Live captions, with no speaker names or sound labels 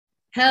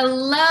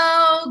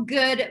Hello,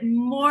 good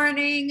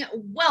morning.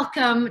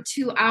 Welcome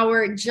to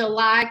our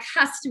July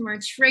customer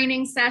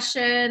training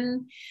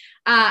session.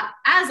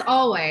 As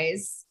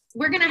always,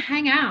 we're going to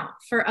hang out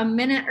for a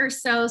minute or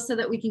so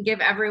that we can give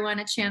everyone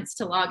a chance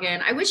to log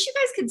in. I wish you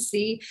guys could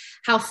see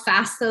how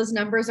fast those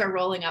numbers are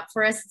rolling up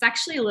for us. It's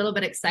actually a little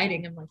bit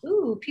exciting. I'm like,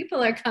 ooh,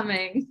 people are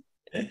coming.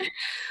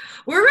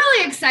 We're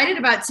really excited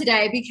about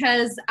today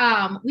because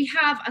we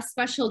have a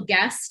special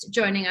guest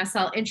joining us.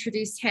 I'll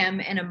introduce him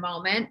in a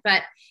moment,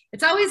 but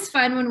it's always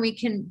fun when we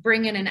can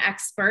bring in an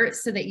expert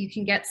so that you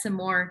can get some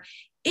more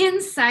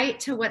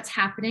insight to what's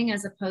happening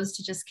as opposed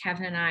to just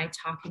Kevin and I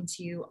talking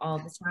to you all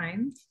the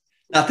time.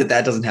 Not that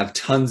that doesn't have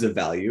tons of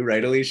value,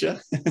 right, Alicia?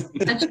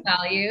 Much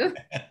value.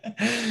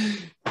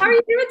 How are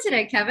you doing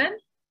today, Kevin?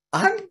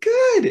 I'm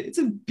good. It's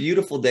a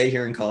beautiful day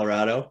here in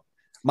Colorado.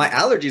 My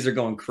allergies are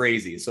going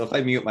crazy, so if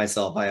I mute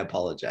myself, I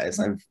apologize.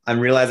 I'm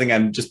realizing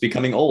I'm just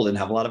becoming old and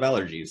have a lot of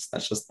allergies.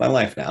 That's just my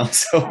life now.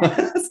 So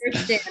I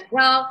understand.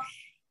 Well,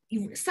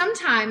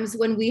 sometimes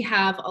when we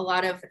have a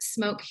lot of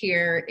smoke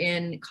here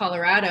in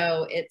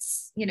Colorado,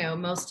 it's,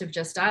 most of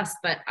just us,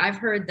 but I've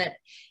heard that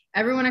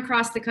everyone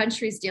across the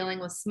country is dealing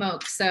with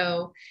smoke.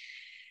 So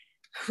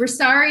we're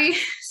sorry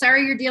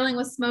you're dealing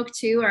with smoke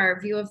too.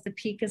 Our view of the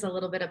peak is a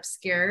little bit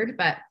obscured,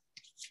 but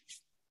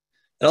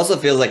it also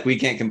feels like we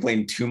can't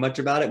complain too much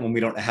about it when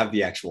we don't have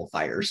the actual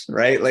fires,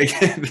 right? Like,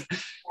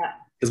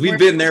 because we've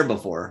been there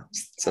before.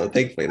 So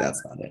thankfully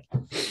that's not it.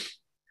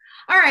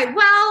 All right,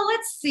 well,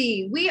 let's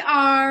see. We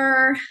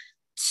are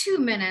 2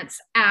 minutes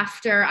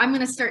after. I'm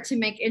going to start to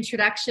make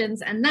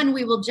introductions and then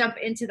we will jump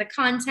into the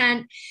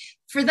content.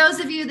 For those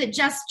of you that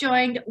just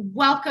joined,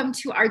 welcome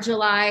to our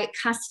July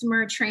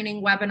customer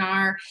training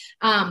webinar.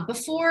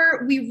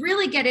 Before we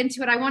really get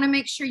into it, I want to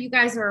make sure you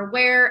guys are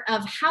aware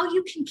of how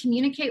you can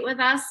communicate with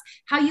us,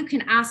 how you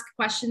can ask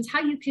questions, how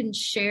you can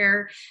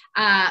share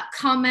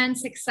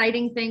comments,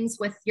 exciting things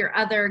with your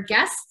other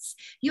guests.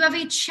 You have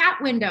a chat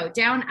window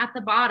down at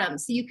the bottom,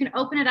 so you can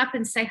open it up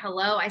and say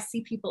hello. I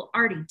see people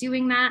already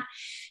doing that.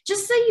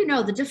 Just so you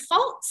know, the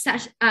default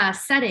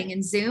setting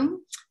in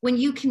Zoom when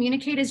you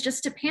communicate is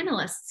just to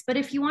panelists.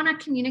 But if you want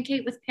to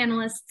communicate with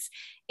panelists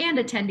and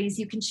attendees,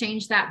 you can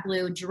change that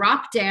blue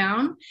drop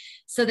down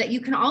so that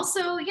you can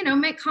also,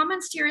 make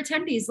comments to your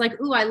attendees like,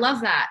 ooh, I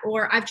love that,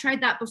 or I've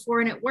tried that before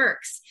and it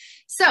works.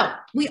 So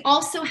we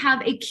also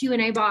have a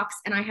Q&A box,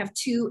 and I have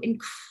two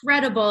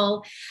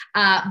incredible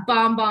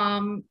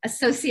BombBomb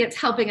associates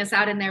helping us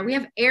out in there. We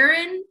have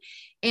Aaron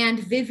and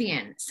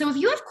Vivian. So if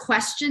you have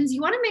questions,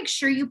 you want to make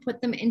sure you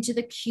put them into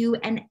the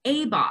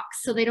Q&A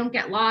box so they don't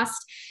get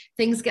lost.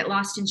 Things get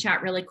lost in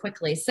chat really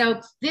quickly.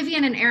 So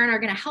Vivian and Aaron are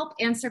going to help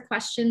answer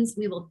questions.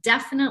 We will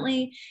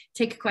definitely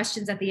take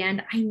questions at the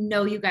end. I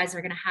know you guys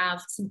are going to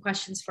have some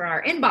questions for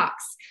our inbox,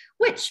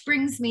 which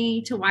brings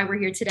me to why we're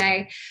here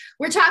today.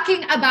 We're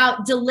talking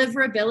about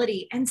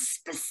deliverability and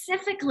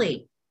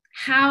specifically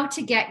how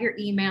to get your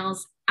emails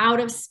out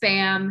of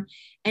spam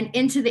and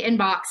into the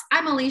inbox.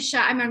 I'm Alicia.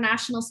 I'm our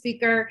national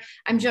speaker.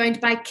 I'm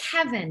joined by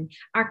Kevin,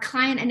 our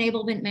client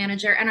enablement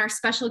manager, and our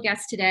special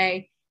guest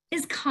today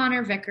is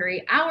Connor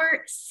Vickery, our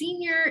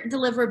senior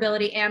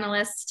deliverability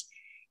analyst.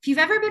 If you've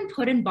ever been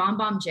put in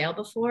BombBomb jail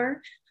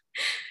before,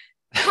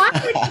 Connor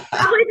is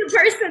probably the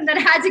person that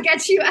had to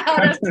get you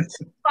out of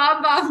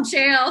BombBomb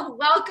jail.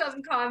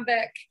 Welcome,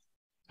 Convic.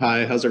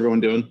 Hi, how's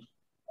everyone doing?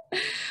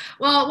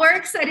 Well, we're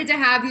excited to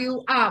have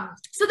you.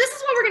 So this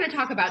is what we're going to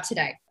talk about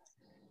today.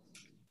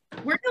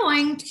 We're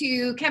going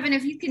to, Kevin,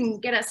 if you can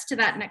get us to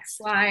that next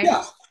slide.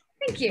 Yeah.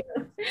 Thank you.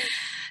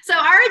 So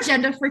our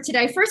agenda for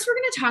today, first, we're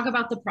going to talk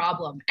about the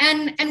problem.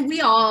 And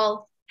we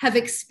all have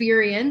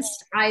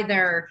experienced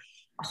either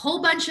a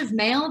whole bunch of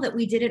mail that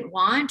we didn't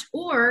want,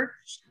 or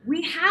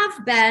we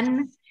have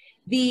been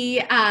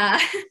the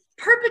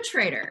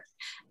perpetrator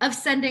of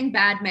sending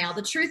bad mail.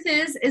 The truth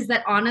is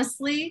that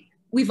honestly,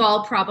 we've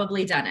all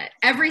probably done it.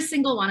 Every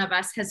single one of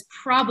us has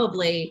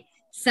probably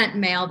sent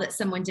mail that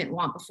someone didn't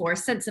want before,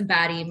 sent some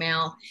bad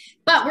email.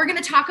 But we're going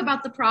to talk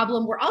about the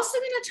problem. We're also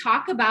going to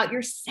talk about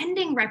your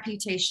sending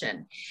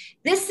reputation.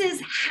 This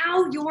is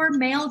how your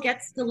mail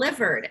gets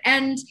delivered.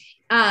 And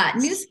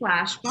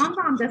newsflash,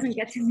 BombBomb doesn't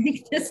get to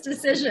make this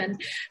decision.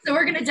 So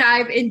we're going to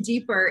dive in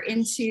deeper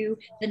into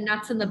the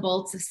nuts and the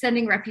bolts of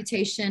sending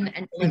reputation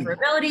and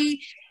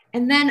deliverability.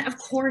 And then, of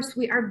course,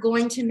 we are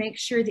going to make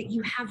sure that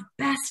you have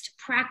best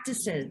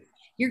practices.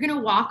 You're going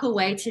to walk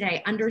away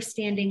today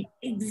understanding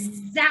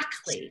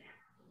exactly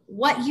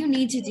what you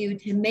need to do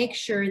to make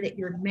sure that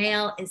your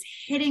mail is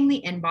hitting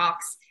the inbox,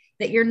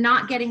 that you're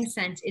not getting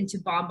sent into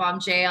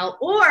BombBomb jail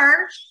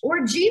or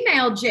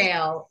Gmail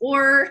jail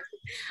or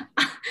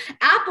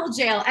Apple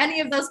jail,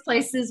 any of those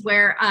places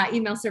where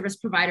email service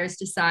providers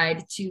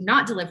decide to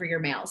not deliver your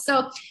mail.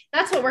 So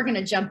that's what we're going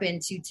to jump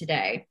into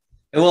today.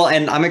 Well,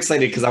 and I'm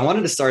excited because I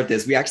wanted to start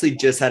this. We actually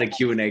just had a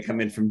Q&A come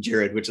in from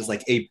Jared, which is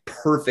like a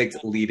perfect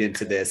lead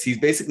into this. He's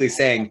basically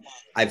saying,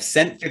 I've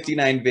sent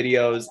 59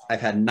 videos.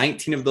 I've had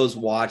 19 of those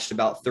watched,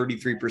 about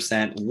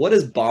 33%. What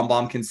does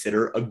BombBomb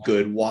consider a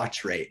good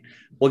watch rate?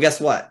 Well, guess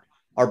what?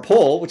 Our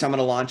poll, which I'm going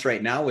to launch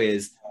right now,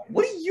 is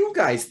what do you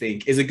guys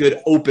think is a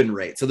good open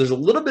rate? So there's a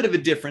little bit of a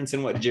difference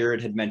in what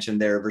Jared had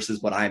mentioned there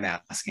versus what I'm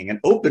asking. An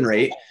open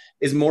rate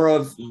is more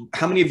of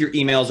how many of your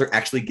emails are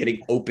actually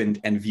getting opened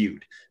and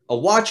viewed. A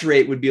watch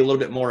rate would be a little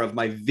bit more of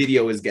my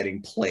video is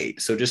getting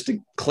played. So just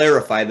to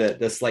clarify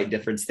the slight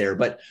difference there,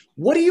 but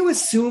what do you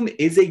assume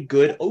is a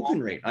good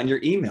open rate on your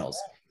emails?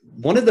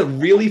 One of the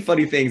really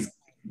funny things,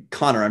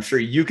 Connor, I'm sure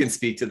you can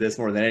speak to this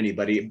more than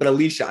anybody, but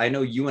Alicia, I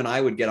know you and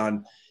I would get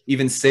on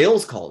even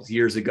sales calls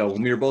years ago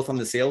when we were both on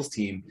the sales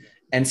team,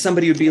 and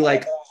somebody would be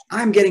like,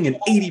 I'm getting an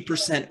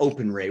 80%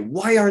 open rate.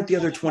 Why aren't the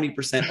other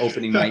 20%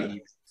 opening my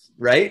emails?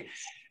 Right?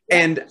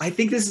 And I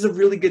think this is a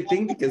really good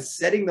thing because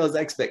setting those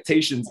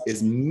expectations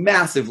is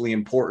massively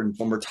important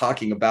when we're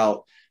talking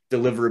about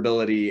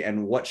deliverability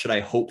and what should I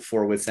hope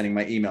for with sending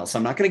my email. So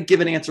I'm not going to give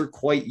an answer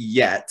quite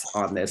yet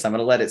on this. I'm going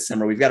to let it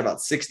simmer. We've got about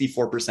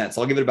 64%.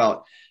 So I'll give it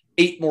about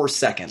 8 more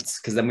seconds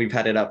because then we've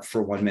had it up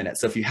for 1 minute.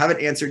 So if you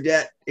haven't answered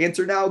yet,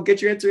 answer now,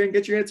 get your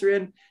answer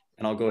in.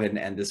 And I'll go ahead and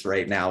end this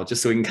right now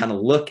just so we can kind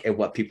of look at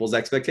what people's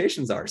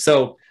expectations are.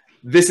 So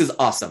this is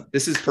awesome.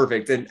 This is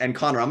perfect. And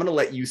Connor, I'm going to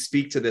let you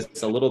speak to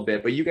this a little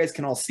bit, but you guys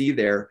can all see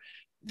there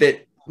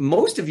that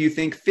most of you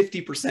think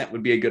 50%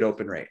 would be a good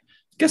open rate.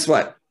 Guess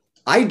what?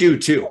 I do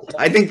too.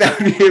 I think that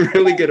would be a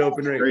really good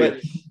open rate. Great.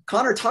 But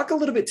Connor, talk a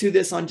little bit to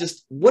this on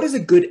just what is a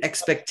good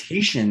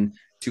expectation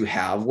to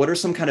have? What are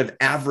some kind of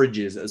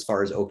averages as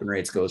far as open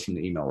rates goes from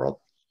the email world?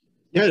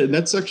 Yeah,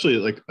 that's actually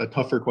like a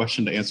tougher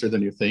question to answer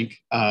than you think.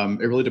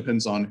 It really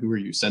depends on who are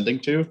you sending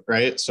to,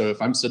 right? So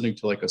if I'm sending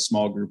to like a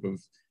small group of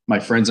my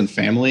friends and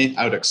family,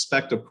 I would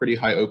expect a pretty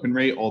high open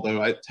rate,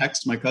 although I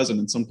text my cousin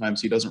and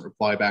sometimes he doesn't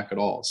reply back at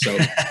all. So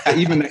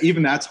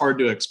even that's hard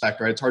to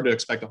expect, right? It's hard to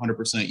expect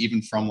 100%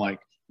 even from like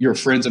your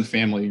friends and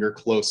family, your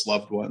close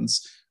loved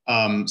ones.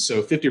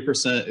 So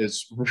 50%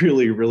 is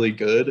really, really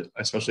good,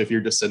 especially if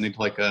you're just sending to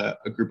like a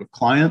group of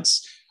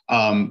clients.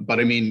 But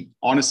I mean,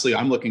 honestly,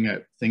 I'm looking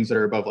at things that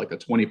are above like a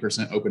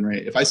 20% open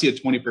rate. If I see a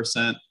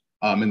 20%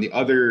 and the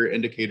other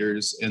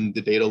indicators in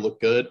the data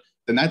look good,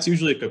 then that's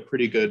usually like a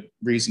pretty good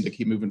reason to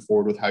keep moving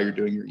forward with how you're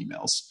doing your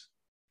emails.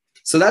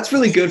 So that's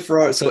really good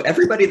so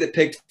everybody that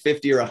picked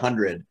 50 or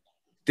 100,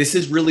 this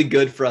is really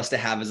good for us to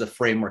have as a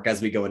framework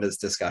as we go into this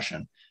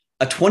discussion.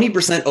 A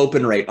 20%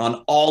 open rate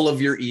on all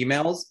of your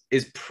emails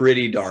is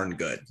pretty darn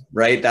good,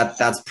 right?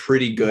 That's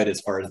pretty good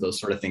as far as those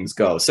sort of things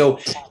go. So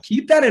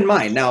keep that in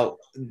mind. Now,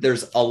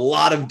 there's a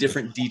lot of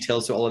different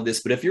details to all of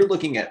this, but if you're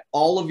looking at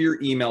all of your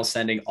email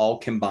sending all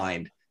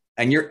combined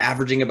and you're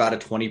averaging about a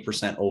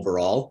 20%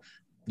 overall,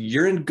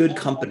 you're in good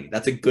company.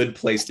 That's a good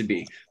place to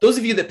be. Those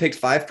of you that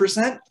picked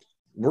 5%,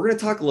 we're going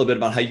to talk a little bit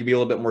about how you can be a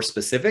little bit more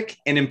specific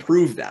and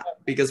improve that,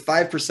 because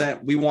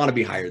 5%, we want to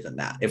be higher than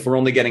that. If we're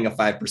only getting a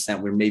 5%,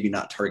 we're maybe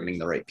not targeting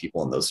the right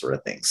people and those sort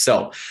of things.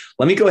 So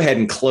let me go ahead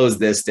and close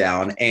this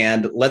down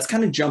and let's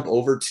kind of jump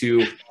over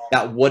to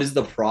that what is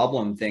the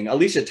problem thing.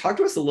 Alicia, talk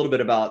to us a little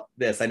bit about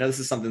this. I know this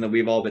is something that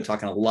we've all been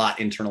talking a lot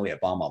internally at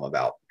BombBomb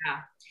about. Yeah.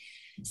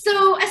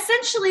 So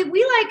essentially,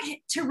 we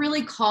like to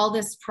really call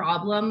this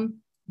problem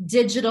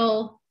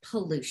digital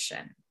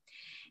pollution.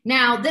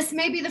 Now, this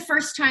may be the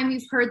first time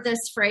you've heard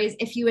this phrase.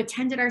 If you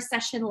attended our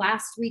session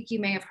last week, you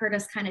may have heard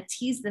us kind of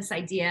tease this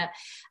idea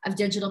of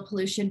digital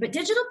pollution. But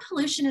digital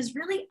pollution is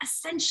really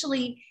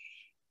essentially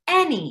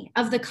any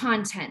of the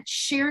content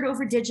shared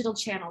over digital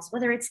channels,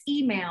 whether it's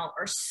email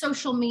or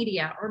social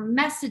media or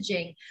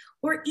messaging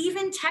or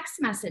even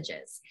text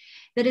messages,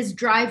 that is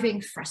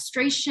driving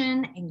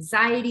frustration,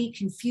 anxiety,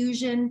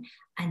 confusion,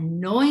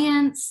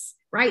 annoyance,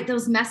 right?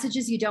 Those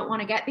messages you don't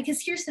want to get.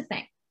 Because here's the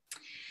thing.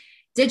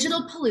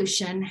 Digital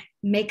pollution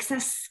makes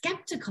us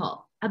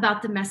skeptical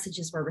about the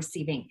messages we're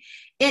receiving.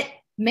 It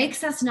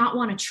makes us not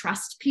want to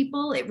trust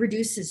people. It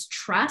reduces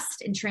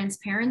trust and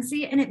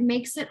transparency, and it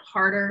makes it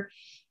harder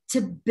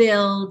to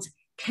build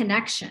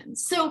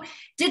connections. So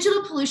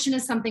digital pollution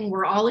is something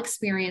we're all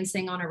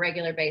experiencing on a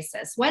regular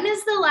basis. When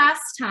is the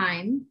last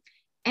time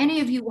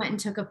any of you went and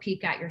took a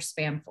peek at your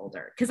spam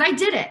folder? Because I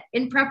did it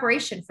in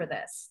preparation for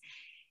this,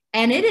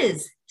 and it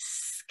is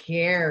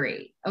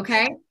scary,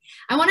 okay?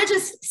 I want to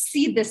just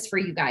seed this for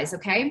you guys,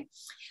 okay?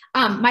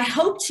 My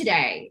hope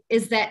today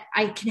is that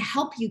I can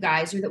help you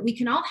guys, or that we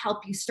can all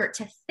help you start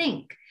to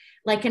think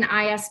like an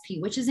ISP,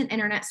 which is an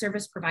internet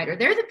service provider.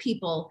 They're the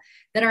people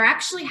that are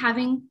actually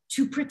having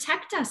to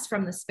protect us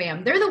from the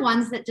spam. They're the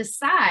ones that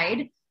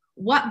decide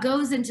what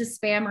goes into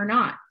spam or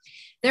not.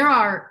 There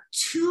are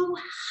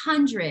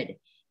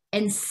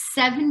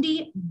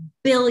 270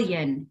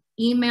 billion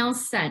emails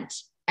sent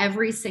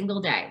every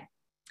single day,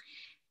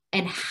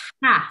 and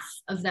half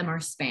of them are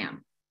spam.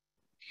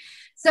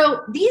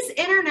 So these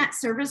internet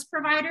service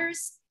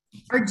providers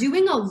are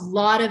doing a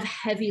lot of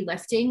heavy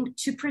lifting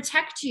to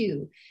protect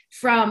you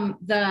from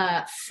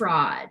the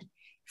fraud,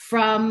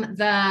 from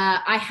the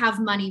I have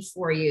money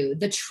for you,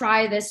 the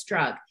try this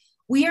drug.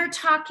 We are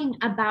talking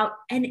about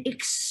an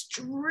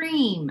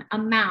extreme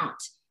amount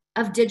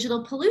of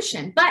digital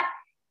pollution, but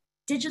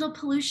digital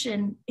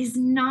pollution is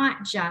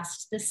not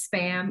just the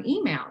spam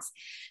emails.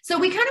 So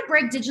we kind of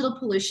break digital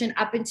pollution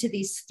up into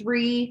these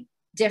 3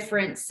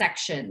 different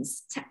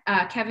sections.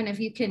 Kevin, if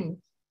you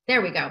can,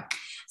 there we go.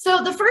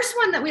 So the first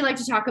one that we like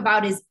to talk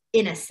about is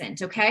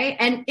innocent, okay?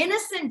 And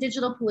innocent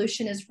digital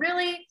pollution is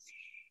really,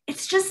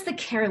 it's just the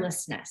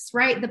carelessness,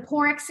 right? The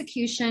poor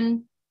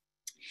execution.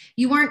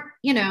 You weren't,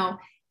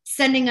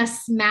 sending a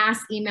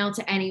mass email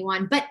to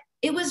anyone, but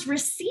it was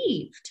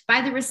received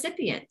by the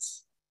recipient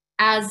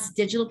as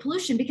digital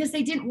pollution because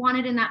they didn't want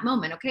it in that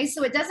moment, okay?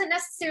 So it doesn't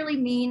necessarily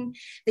mean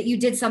that you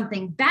did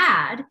something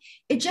bad.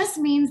 It just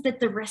means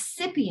that the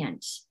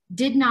recipient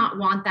did not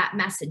want that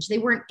message. They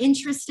weren't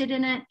interested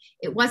in it.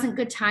 It wasn't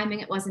good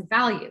timing. It wasn't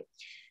value.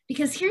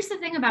 Because here's the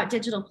thing about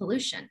digital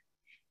pollution.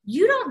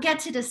 You don't get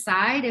to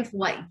decide if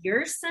what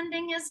you're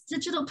sending is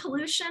digital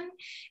pollution.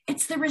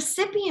 It's the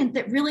recipient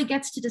that really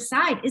gets to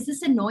decide, is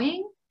this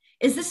annoying?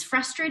 Is this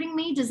frustrating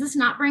me? Does this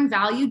not bring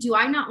value? Do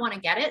I not want to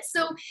get it?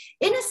 So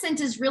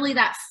innocent is really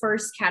that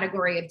first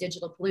category of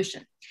digital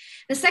pollution.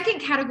 The second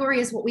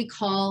category is what we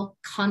call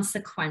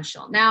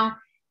consequential. Now,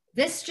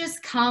 this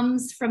just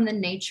comes from the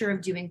nature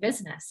of doing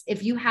business.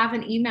 If you have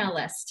an email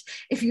list,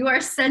 if you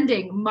are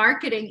sending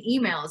marketing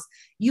emails,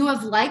 you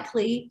have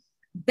likely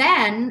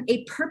been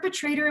a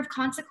perpetrator of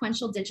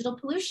consequential digital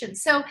pollution.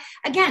 So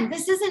again,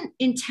 this isn't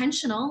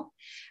intentional,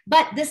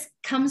 but this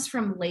comes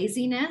from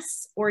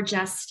laziness or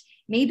just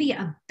maybe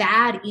a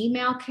bad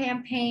email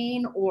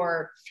campaign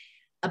or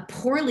a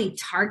poorly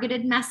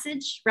targeted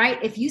message, right?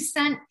 If you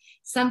sent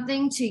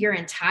something to your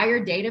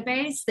entire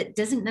database that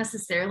doesn't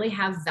necessarily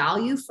have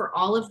value for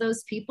all of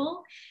those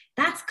people,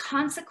 that's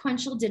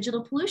consequential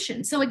digital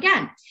pollution. So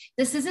again,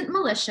 this isn't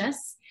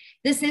malicious.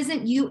 This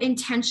isn't you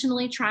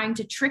intentionally trying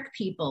to trick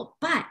people,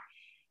 but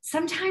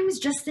sometimes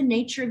just the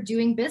nature of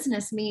doing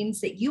business means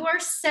that you are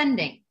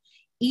sending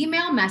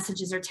email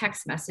messages or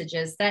text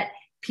messages that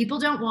people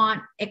don't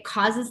want. It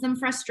causes them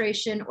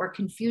frustration or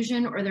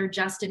confusion, or they're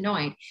just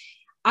annoyed.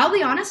 I'll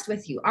be honest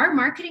with you, our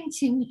marketing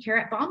team here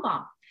at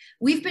BombBomb,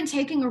 we've been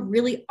taking a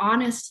really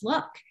honest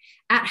look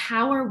at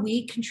how are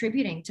we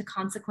contributing to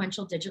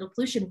consequential digital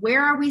pollution?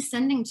 Where are we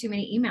sending too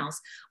many emails?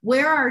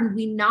 Where are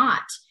we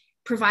not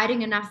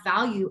providing enough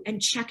value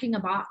and checking a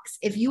box?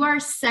 If you are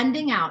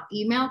sending out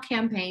email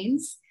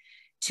campaigns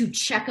to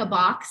check a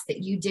box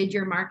that you did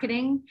your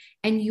marketing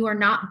and you are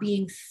not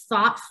being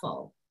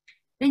thoughtful,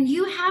 then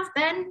you have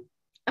been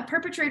a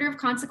perpetrator of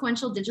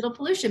consequential digital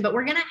pollution. But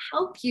we're going to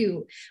help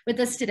you with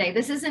this today.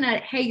 This isn't a,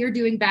 hey, you're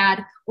doing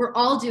bad. We're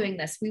all doing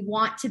this. We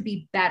want to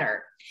be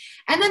better.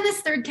 And then this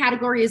third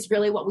category is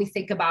really what we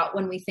think about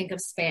when we think of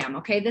spam.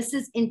 Okay, this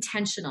is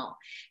intentional.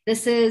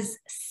 This is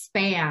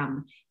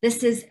spam.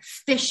 This is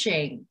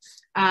phishing.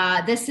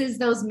 This is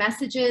those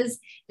messages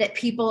that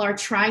people are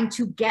trying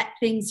to get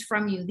things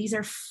from you. These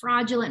are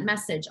fraudulent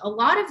message. A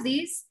lot of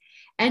these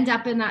end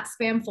up in that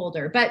spam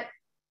folder. But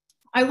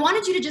I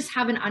wanted you to just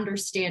have an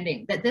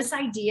understanding that this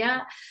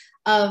idea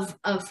of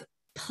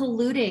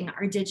polluting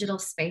our digital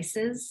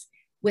spaces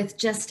with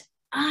just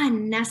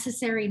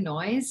unnecessary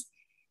noise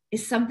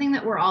is something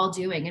that we're all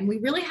doing. And we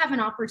really have an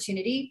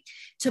opportunity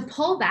to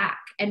pull back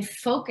and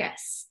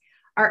focus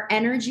our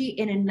energy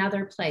in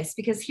another place.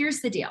 Because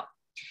here's the deal.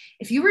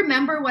 If you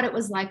remember what it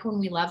was like when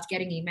we loved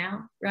getting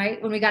email,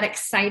 right? When we got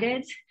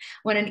excited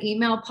when an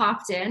email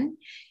popped in.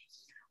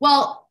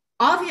 Well,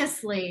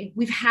 obviously,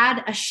 we've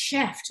had a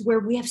shift where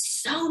we have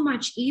so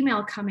much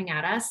email coming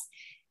at us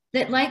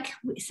that, like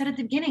we said at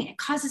the beginning, it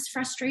causes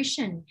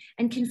frustration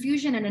and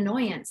confusion and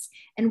annoyance.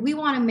 And we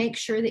want to make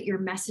sure that your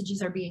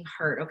messages are being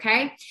heard,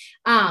 okay?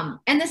 And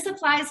this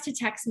applies to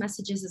text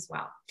messages as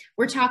well.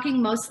 We're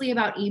talking mostly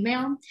about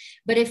email,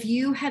 but if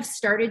you have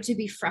started to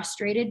be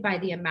frustrated by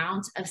the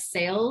amount of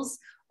sales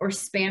or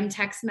spam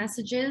text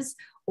messages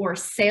or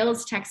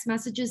sales text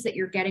messages that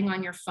you're getting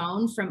on your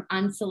phone from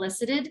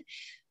unsolicited,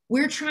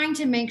 we're trying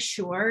to make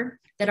sure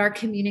that our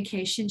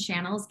communication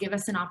channels give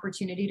us an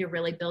opportunity to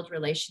really build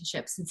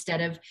relationships instead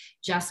of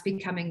just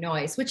becoming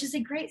noise, which is a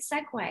great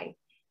segue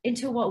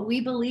into what we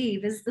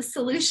believe is the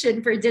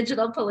solution for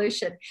digital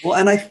pollution. Well,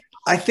 and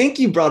I think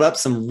you brought up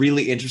some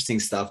really interesting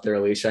stuff there,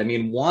 Alicia. I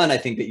mean, one, I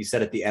think that you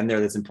said at the end there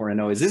that's important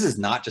to know is this is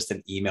not just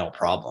an email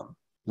problem,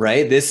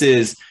 right? This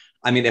is,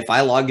 I mean, if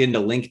I log into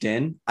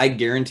LinkedIn, I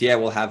guarantee I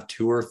will have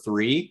 2 or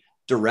 3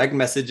 direct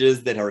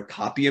messages that are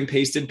copy and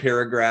pasted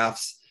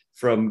paragraphs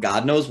from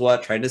God knows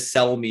what, trying to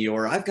sell me,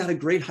 or I've got a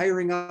great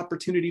hiring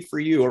opportunity for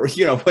you, or,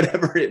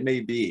 whatever it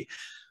may be.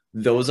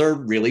 Those are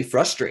really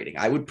frustrating.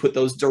 I would put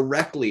those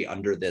directly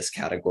under this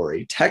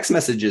category. Text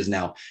messages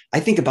now, I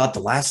think about the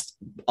last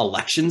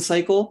election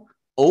cycle.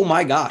 Oh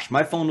my gosh,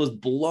 my phone was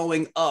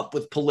blowing up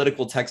with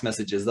political text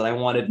messages that I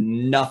wanted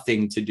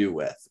nothing to do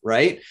with,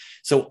 right?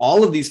 So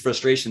all of these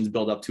frustrations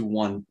build up to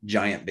one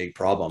giant big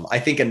problem. I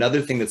think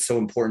another thing that's so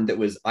important that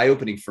was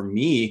eye-opening for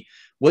me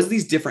was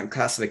these different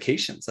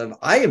classifications of,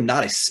 I am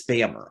not a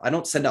spammer. I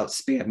don't send out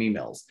spam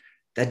emails.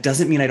 That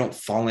doesn't mean I don't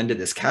fall into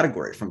this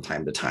category from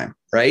time to time,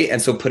 right?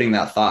 And so putting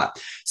that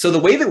thought. So the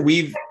way that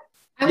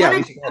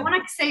I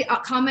want to say a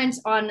comment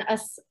on a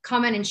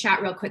comment in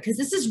chat real quick, because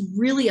this is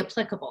really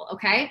applicable.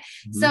 Okay.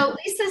 Mm-hmm. So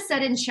Lisa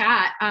said in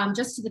chat,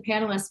 just to the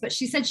panelists, but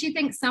she said she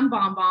thinks some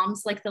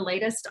bombs, like the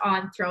latest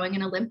on throwing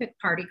an Olympic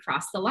party,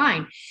 cross the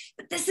line.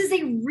 But this is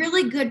a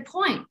really good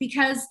point,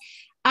 because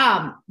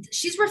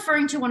she's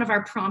referring to one of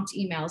our prompt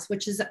emails,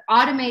 which is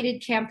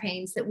automated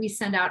campaigns that we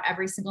send out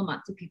every single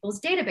month to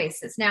people's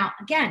databases. Now,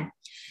 again,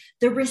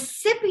 the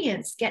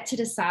recipients get to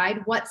decide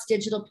what's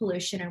digital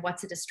pollution and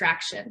what's a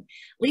distraction.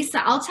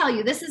 Lisa, I'll tell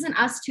you, this isn't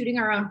us tooting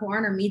our own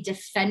horn or me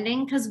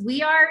defending, because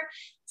we are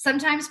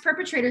sometimes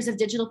perpetrators of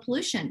digital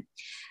pollution.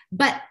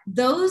 But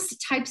those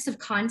types of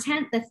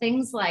content, the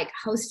things like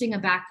hosting a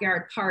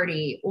backyard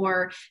party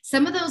or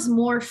some of those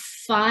more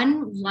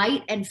fun,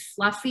 light and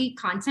fluffy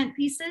content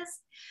pieces,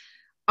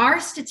 our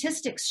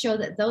statistics show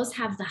that those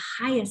have the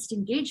highest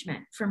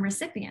engagement from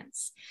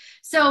recipients.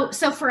 So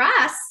for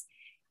us,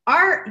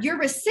 your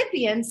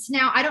recipients,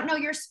 now I don't know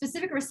your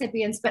specific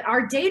recipients, but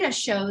our data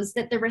shows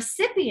that the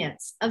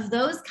recipients of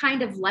those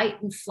kind of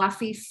light and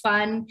fluffy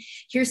fun,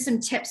 here's some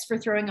tips for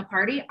throwing a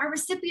party, our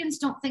recipients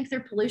don't think they're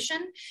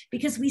pollution,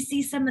 because we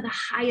see some of the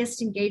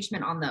highest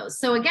engagement on those.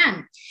 So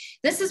again,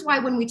 this is why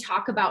when we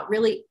talk about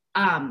really,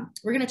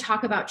 we're going to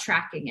talk about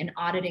tracking and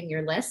auditing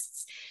your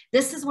lists.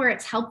 This is where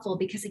it's helpful,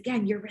 because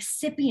again, your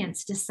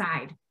recipients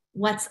decide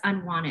what's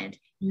unwanted,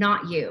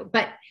 not you.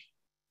 But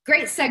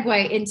great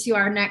segue into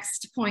our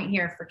next point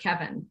here for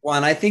Kevin. Well,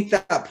 and I think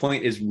that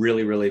point is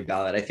really, really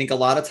valid. I think a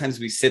lot of times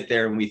we sit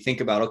there and we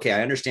think about, okay,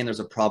 I understand there's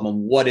a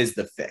problem. What is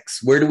the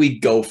fix? Where do we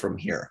go from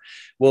here?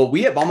 Well,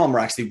 we at BombBomb are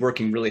actually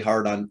working really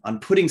hard on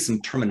putting some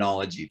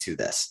terminology to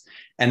this.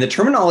 And the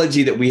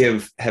terminology that we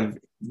have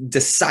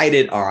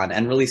decided on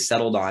and really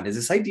settled on is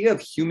this idea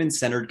of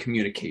human-centered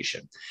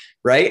communication,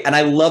 right? And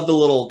I love the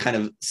little kind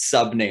of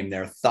sub name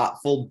there,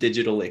 thoughtful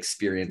digital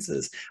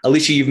experiences.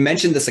 Alicia, you've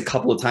mentioned this a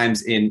couple of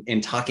times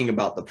in talking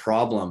about the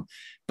problem,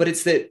 but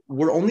it's that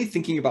we're only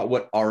thinking about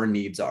what our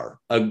needs are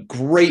a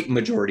great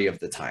majority of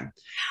the time.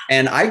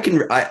 And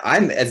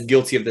I'm as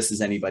guilty of this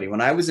as anybody. When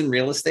I was in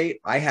real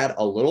estate, I had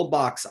a little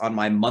box on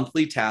my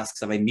monthly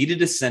tasks if I needed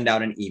to send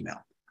out an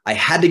email. I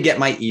had to get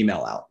my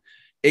email out.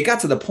 It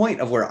got to the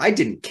point of where I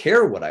didn't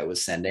care what I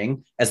was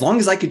sending. As long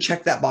as I could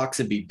check that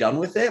box and be done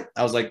with it,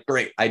 I was like,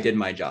 great, I did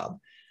my job.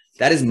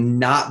 That is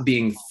not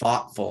being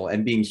thoughtful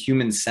and being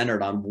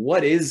human-centered on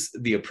what is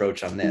the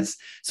approach on this.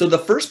 So the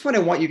first point I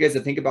want you guys to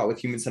think about with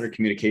human-centered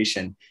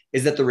communication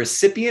is that the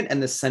recipient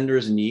and the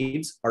sender's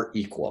needs are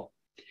equal.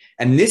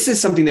 And this is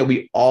something that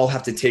we all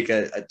have to take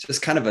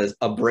just kind of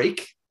a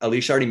break.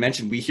 Alicia already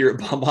mentioned, we here at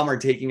BombBomb are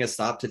taking a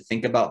stop to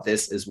think about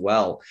this as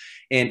well.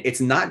 And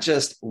it's not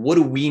just, what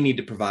do we need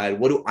to provide?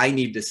 What do I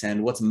need to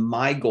send? What's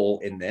my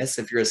goal in this?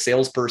 If you're a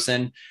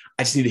salesperson,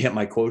 I just need to hit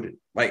my quota.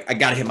 Right? I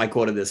got to hit my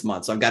quota this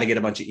month. So I've got to get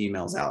a bunch of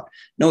emails out.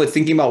 No, it's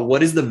thinking about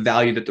what is the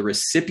value that the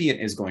recipient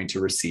is going to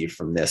receive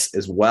from this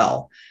as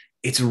well.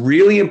 It's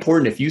really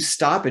important if you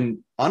stop and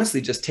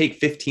honestly just take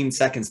 15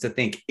 seconds to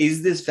think,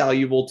 is this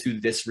valuable to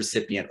this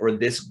recipient or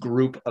this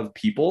group of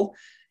people?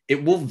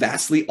 It will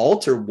vastly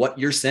alter what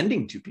you're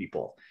sending to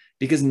people,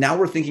 because now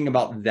we're thinking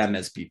about them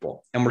as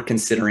people and we're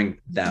considering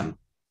them.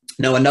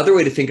 Now, another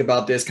way to think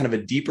about this, kind of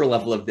a deeper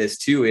level of this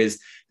too, is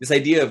this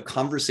idea of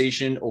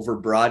conversation over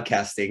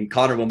broadcasting.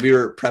 Connor, when we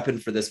were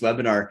prepping for this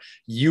webinar,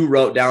 you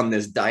wrote down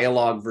this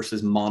dialogue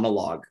versus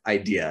monologue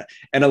idea.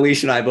 And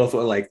Alicia and I both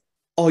were like,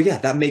 oh yeah,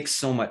 that makes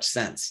so much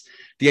sense.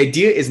 The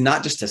idea is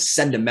not just to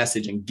send a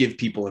message and give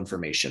people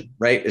information,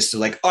 right? It's to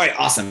like, all right,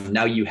 awesome,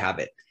 now you have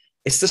it.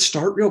 It's to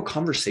start real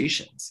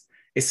conversations.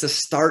 It's to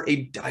start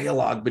a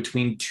dialogue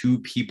between two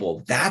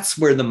people. That's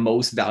where the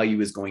most value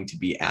is going to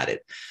be added.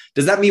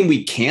 Does that mean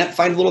we can't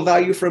find a little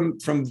value from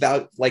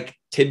like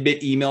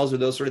tidbit emails or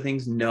those sort of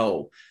things?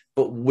 No,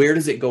 but where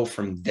does it go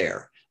from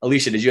there?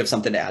 Alicia, did you have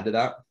something to add to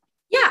that?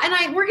 Yeah,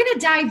 and we're going to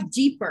dive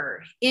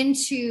deeper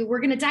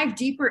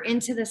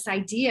into this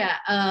idea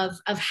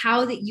of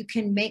how that you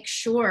can make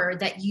sure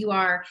that you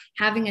are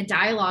having a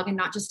dialogue and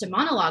not just a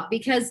monologue,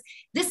 because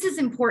this is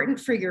important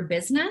for your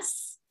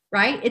business,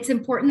 right? It's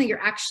important that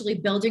you're actually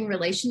building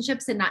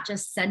relationships and not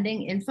just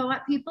sending info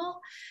at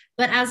people.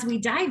 But as we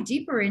dive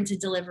deeper into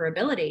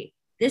deliverability,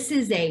 this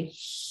is a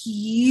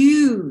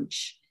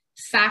huge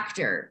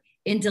factor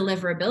in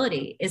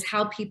deliverability, is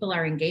how people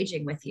are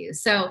engaging with you.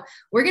 So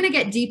we're going to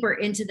get deeper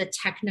into the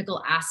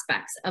technical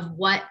aspects of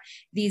what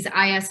these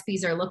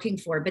ISPs are looking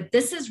for, but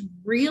this is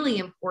really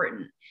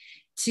important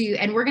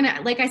and we're going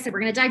to, like I said, we're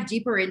going to dive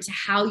deeper into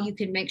how you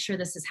can make sure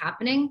this is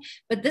happening,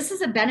 but this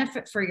is a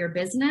benefit for your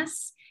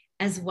business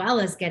as well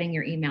as getting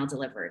your email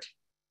delivered.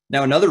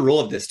 Now, another rule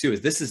of this too,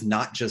 is this is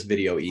not just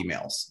video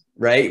emails,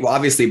 right? Well,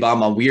 obviously,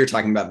 BombBomb, we are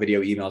talking about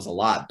video emails a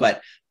lot,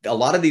 but a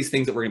lot of these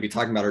things that we're going to be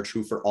talking about are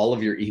true for all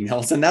of your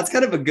emails. And that's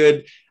kind of a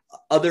good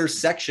other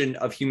section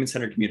of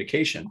human-centered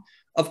communication.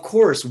 Of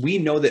course, we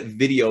know that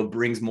video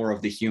brings more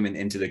of the human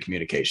into the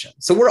communication.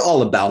 So we're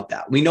all about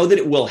that. We know that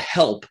it will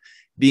help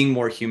being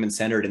more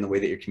human-centered in the way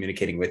that you're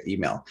communicating with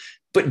email.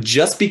 But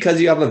just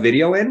because you have a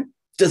video in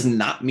does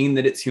not mean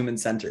that it's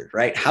human-centered,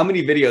 right? How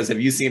many videos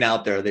have you seen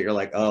out there that you're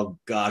like, oh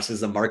gosh, this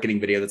is a marketing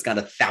video that's got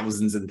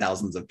thousands and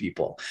thousands of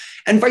people,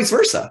 and vice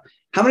versa?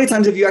 How many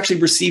times have you actually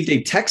received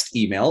a text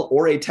email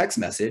or a text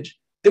message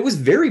that was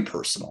very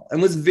personal and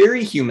was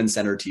very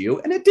human-centered to you,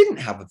 and it didn't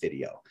have a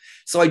video?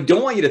 So I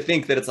don't want you to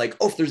think that it's like,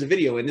 oh, if there's a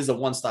video and this is a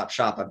one-stop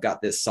shop, I've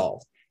got this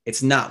solved.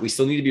 It's not. We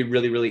still need to be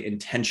really, really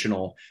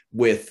intentional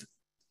with,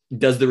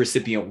 does the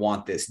recipient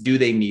want this? Do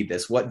they need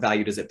this? What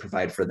value does it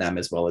provide for them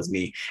as well as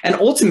me? And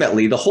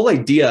ultimately, the whole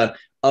idea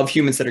of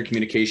human-centered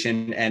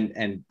communication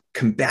and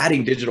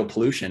combating digital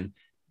pollution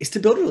is to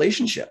build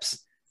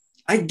relationships.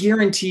 I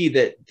guarantee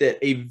that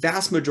a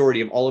vast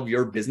majority of all of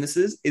your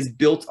businesses is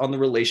built on the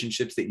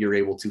relationships that you're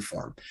able to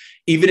form.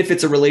 Even if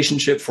it's a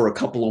relationship for a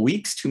couple of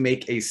weeks to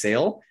make a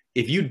sale,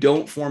 if you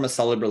don't form a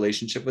solid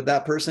relationship with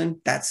that person,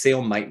 that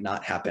sale might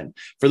not happen.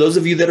 For those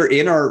of you that are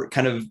in our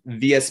kind of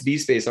VSB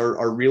space,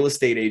 our real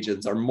estate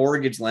agents, our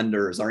mortgage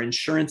lenders, our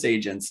insurance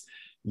agents,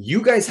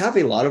 you guys have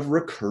a lot of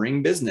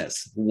recurring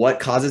business. What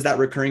causes that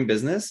recurring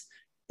business?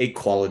 A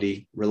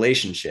quality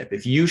relationship.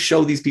 If you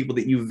show these people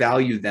that you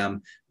value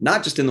them,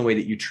 not just in the way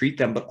that you treat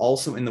them, but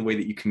also in the way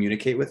that you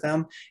communicate with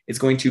them, it's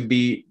going to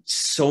be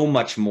so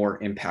much more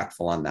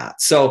impactful on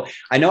that. So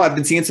I know I've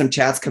been seeing some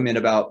chats come in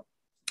about,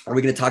 are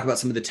we going to talk about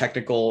some of the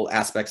technical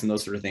aspects and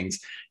those sort of things?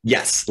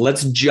 Yes,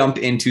 let's jump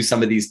into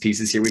some of these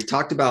pieces here. We've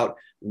talked about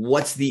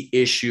what's the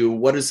issue,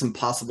 what are some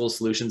possible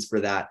solutions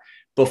for that.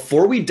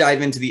 Before we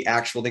dive into the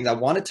actual things, I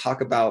want to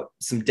talk about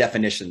some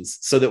definitions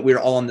so that we're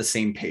all on the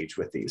same page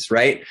with these,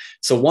 right?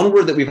 So one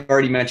word that we've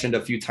already mentioned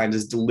a few times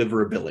is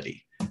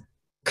deliverability.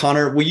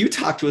 Connor, will you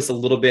talk to us a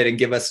little bit and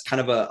give us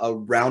kind of a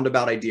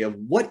roundabout idea of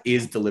what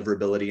is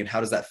deliverability and how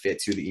does that fit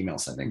to the email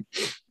sending?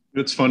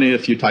 It's funny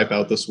if you type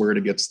out this word,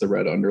 it gets the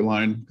red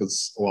underline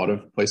because a lot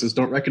of places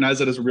don't recognize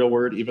it as a real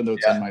word, even though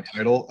it's in my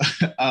title.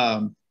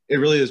 It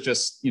really is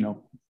just,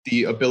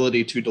 the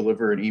ability to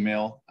deliver an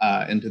email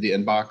into the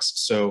inbox.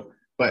 So,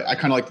 but I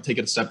kind of like to take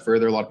it a step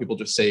further. A lot of people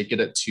just say,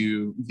 get it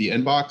to the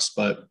inbox,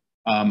 but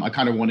I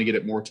kind of want to get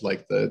it more to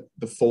like the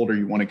folder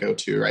you want to go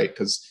to, right?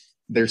 Because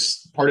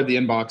there's part of the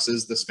inbox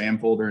is the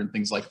spam folder and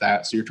things like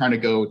that. So you're trying to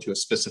go to a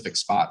specific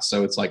spot.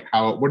 So it's like,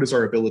 what is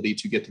our ability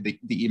to get to the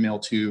email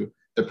to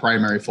the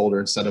primary folder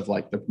instead of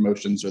like the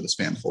promotions or the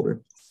spam folder?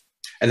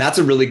 And that's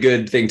a really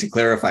good thing to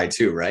clarify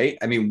too, right?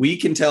 I mean, we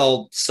can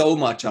tell so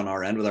much on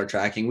our end with our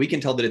tracking. We can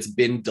tell that it's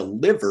been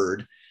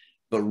delivered,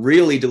 but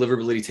really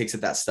deliverability takes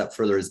it that step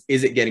further.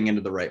 Is it getting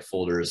into the right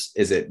folders?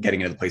 Is it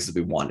getting into the places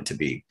we want it to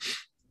be?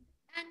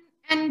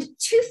 And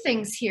two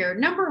things here.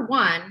 Number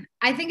one,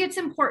 I think it's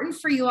important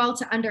for you all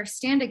to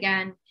understand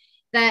again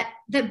that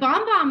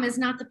BombBomb is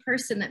not the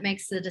person that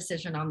makes the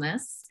decision on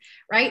this,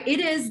 right? It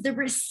is the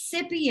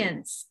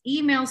recipient's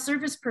email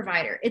service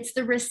provider. It's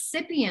the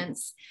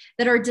recipients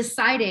that are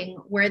deciding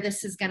where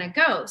this is going to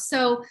go.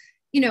 So,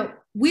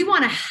 we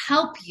want to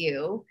help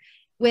you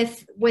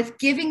with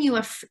giving you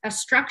a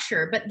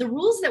structure, but the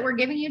rules that we're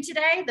giving you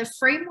today, the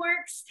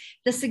frameworks,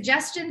 the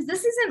suggestions,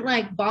 this isn't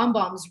like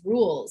BombBomb's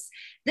rules.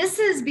 This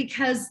is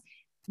because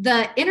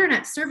the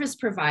internet service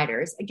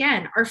providers,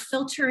 again, are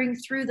filtering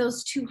through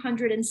those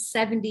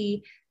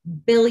 270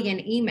 billion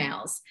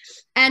emails.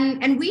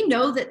 And we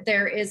know that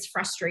there is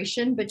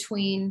frustration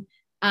between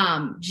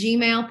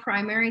Gmail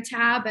primary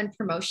tab and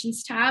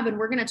promotions tab. And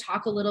we're going to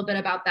talk a little bit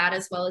about that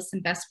as well as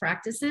some best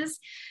practices.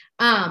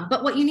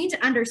 But what you need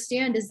to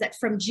understand is that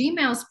from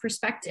Gmail's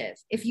perspective,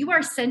 if you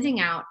are sending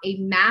out a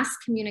mass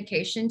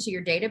communication to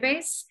your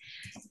database,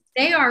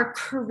 they are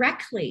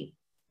correctly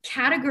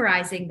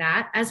categorizing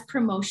that as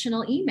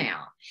promotional email.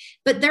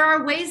 But there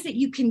are ways that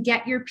you can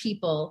get your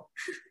people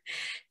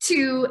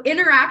to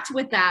interact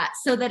with that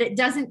so that it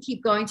doesn't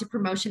keep going to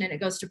promotion and it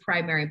goes to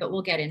primary, but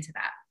we'll get into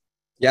that.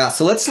 Yeah,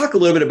 so let's talk a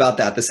little bit about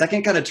that. The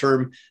second kind of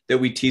term that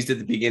we teased at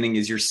the beginning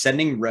is you're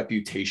sending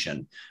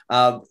reputation.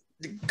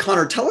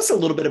 Connor, tell us a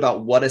little bit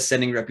about what a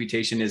sending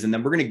reputation is, and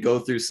then we're going to go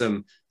through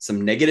some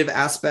negative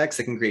aspects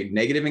that can create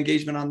negative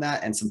engagement on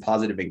that and some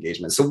positive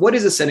engagement. So what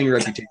is a sending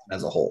reputation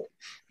as a whole?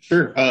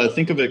 Sure.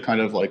 Think of it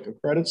kind of like a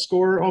credit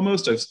score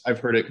almost. I've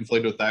heard it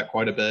conflated with that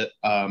quite a bit,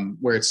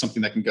 where it's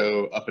something that can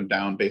go up and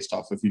down based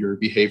off of your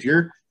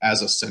behavior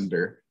as a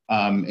sender.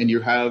 And you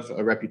have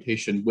a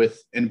reputation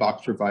with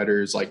inbox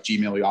providers like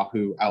Gmail,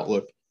 Yahoo,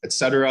 Outlook,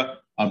 etc.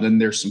 Then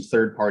there's some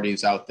third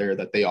parties out there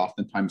that they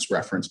oftentimes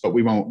reference, but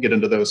we won't get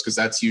into those because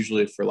that's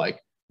usually for like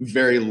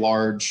very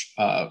large,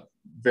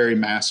 very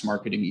mass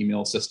marketing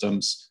email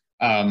systems.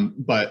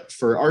 But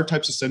for our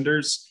types of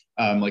senders,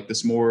 like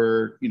this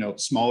more,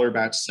 smaller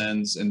batch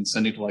sends and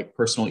sending to like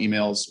personal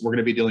emails, we're going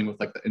to be dealing with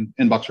like the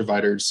inbox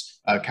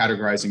providers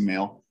categorizing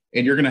mail.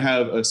 And you're going to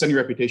have a sending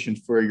reputation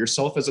for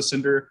yourself as a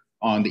sender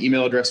on the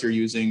email address you're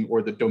using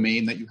or the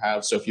domain that you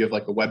have. So if you have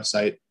like a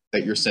website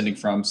that you're sending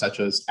from, such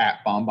as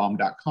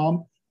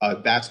 @bombbomb.com,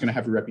 that's going to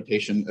have your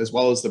reputation as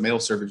well as the mail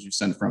servers you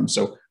send from.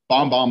 So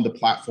BombBomb, the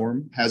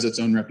platform, has its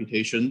own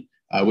reputation,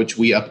 which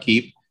we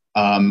upkeep.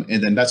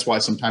 And then that's why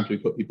sometimes we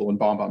put people in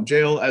BombBomb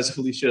jail, as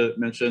Felicia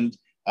mentioned,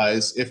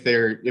 is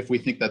if we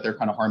think that they're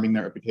kind of harming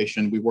their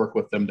reputation, we work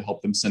with them to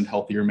help them send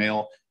healthier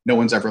mail. no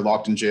one's ever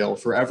locked in jail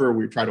forever.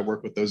 We try to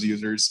work with those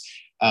users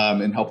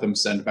and help them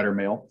send better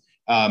mail.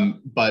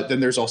 But then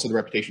there's also the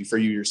reputation for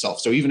you yourself.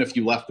 So even if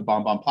you left the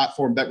BombBomb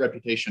platform, that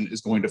reputation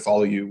is going to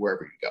follow you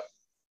wherever you go.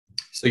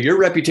 So your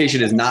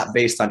reputation is not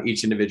based on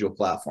each individual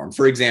platform.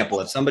 For example,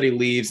 if somebody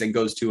leaves and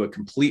goes to a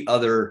complete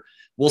other,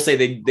 we'll say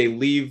they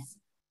leave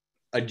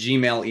a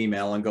Gmail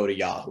email and go to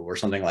Yahoo or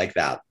something like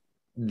that,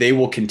 they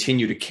will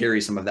continue to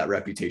carry some of that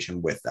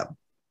reputation with them.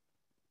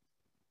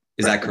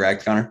 Is that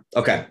correct, Connor?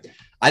 Okay.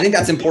 I think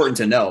that's important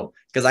to know,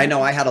 because I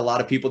know I had a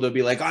lot of people that would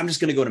be like, oh, I'm just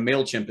going to go to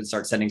MailChimp and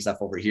start sending stuff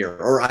over here.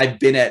 Or I've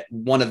been at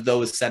one of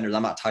those senders.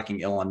 I'm not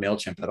talking ill on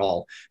MailChimp at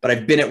all, but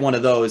I've been at one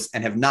of those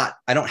and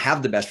I don't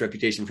have the best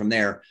reputation from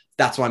there.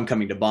 That's why I'm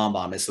coming to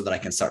BombBomb, is so that I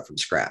can start from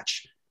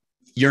scratch.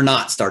 You're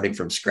not starting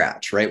from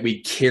scratch, right?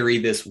 We carry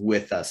this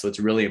with us. So it's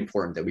really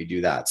important that we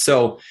do that.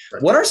 So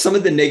what are some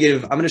of the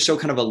negative, I'm going to show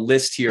kind of a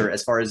list here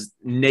as far as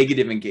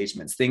negative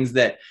engagements, things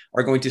that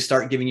are going to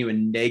start giving you a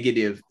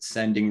negative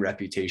sending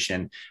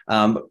reputation.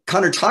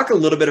 Connor, talk a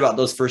little bit about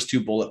those first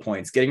two bullet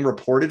points, getting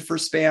reported for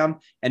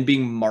spam and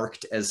being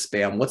marked as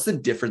spam. What's the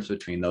difference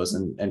between those?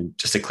 And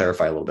just to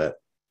clarify a little bit.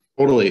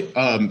 Totally.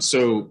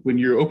 So when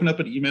you open up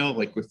an email,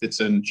 like if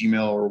it's in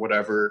Gmail or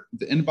whatever,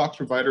 the inbox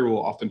provider will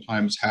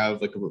oftentimes have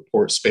like a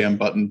report spam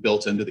button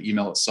built into the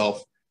email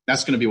itself.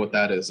 That's going to be what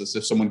that is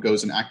if someone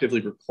goes and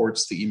actively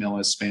reports the email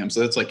as spam.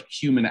 So that's like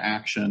human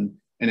action,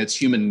 and it's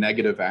human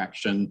negative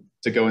action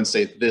to go and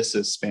say, this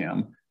is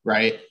spam,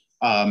 right?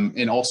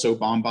 And also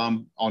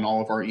BombBomb on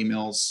all of our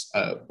emails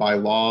by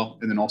law.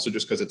 And then also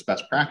just because it's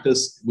best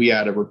practice, we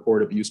add a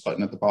report abuse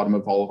button at the bottom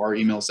of all of our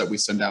emails that we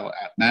send out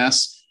at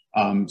mass.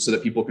 So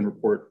that people can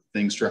report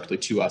things directly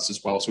to us as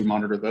well. So we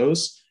monitor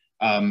those.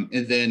 And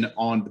then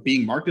on the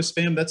being marked as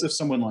spam, that's if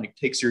someone like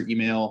takes your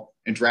email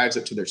and drags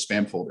it to their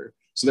spam folder.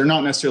 So they're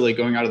not necessarily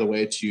going out of the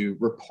way to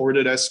report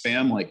it as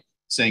spam, like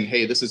saying,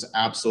 hey, this is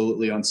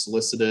absolutely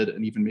unsolicited,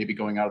 and even maybe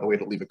going out of the way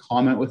to leave a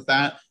comment with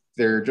that.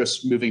 They're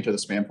just moving to the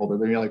spam folder.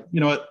 They're like, you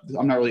know what,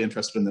 I'm not really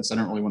interested in this. I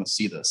don't really want to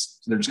see this.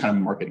 So they're just kind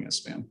of marketing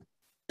as spam.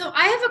 So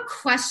I have a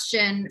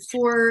question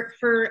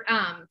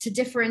to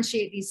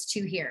differentiate these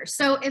two here.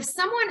 So if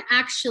someone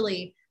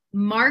actually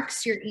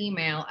marks your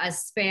email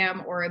as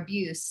spam or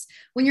abuse,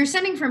 when you're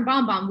sending from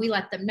BombBomb, we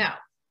let them know,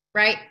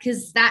 right?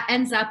 Because that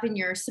ends up in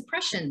your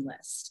suppression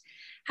list.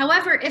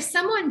 However, if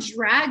someone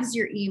drags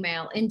your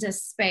email into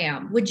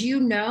spam, would you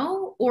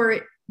know,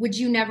 or would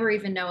you never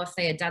even know if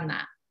they had done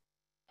that?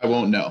 I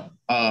won't know.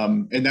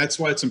 And that's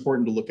why it's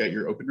important to look at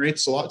your open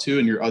rates a lot too,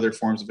 and your other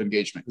forms of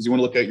engagement, because you want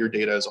to look at your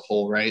data as a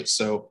whole, right?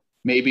 So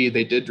maybe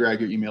they did drag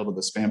your email to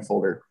the spam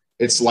folder.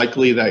 It's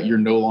likely that you're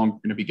no longer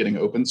going to be getting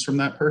opens from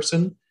that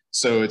person.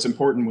 So it's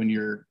important when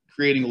you're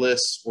creating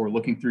lists or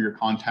looking through your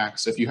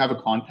contacts, if you have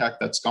a contact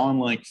that's gone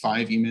like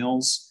 5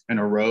 emails in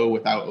a row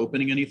without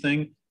opening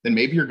anything, then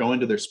maybe you're going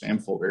to their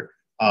spam folder.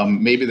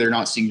 Maybe they're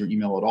not seeing your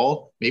email at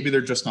all. Maybe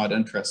they're just not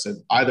interested.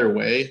 Either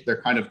way,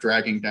 they're kind of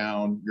dragging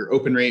down your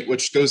open rate,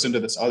 which goes into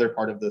this other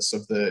part of this,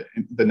 of the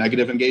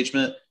negative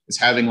engagement, is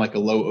having like a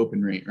low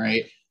open rate,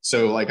 right?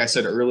 So like I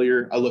said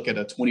earlier, I look at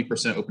a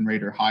 20% open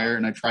rate or higher,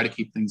 and I try to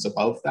keep things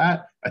above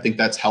that. I think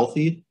that's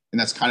healthy. And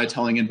that's kind of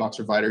telling inbox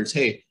providers,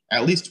 hey,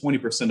 at least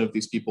 20% of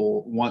these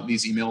people want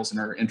these emails and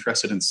are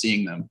interested in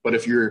seeing them. But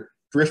if you're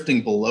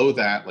drifting below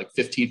that, like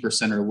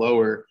 15% or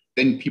lower,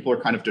 then people are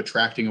kind of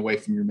detracting away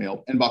from your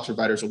mail. Inbox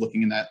providers are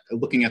looking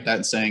at that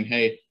and saying,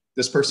 hey,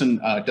 this person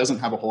doesn't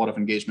have a whole lot of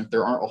engagement.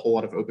 There aren't a whole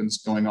lot of opens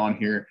going on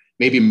here.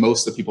 Maybe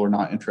most of the people are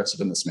not interested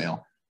in this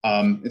mail.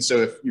 And so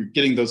if you're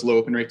getting those low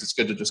open rates, it's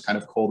good to just kind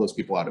of cull those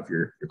people out of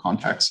your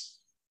contacts.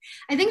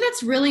 I think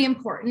that's really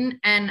important.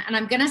 And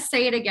I'm going to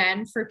say it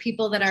again for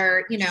people that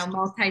are,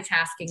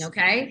 multitasking.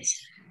 Okay.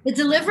 The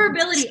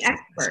deliverability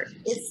expert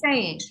is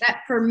saying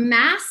that for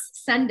mass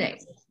sending,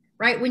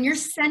 right, when you're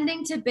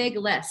sending to big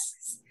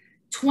lists,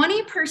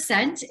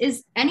 20%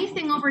 is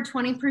anything over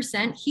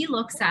 20% he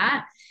looks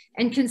at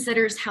and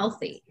considers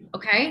healthy.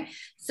 Okay.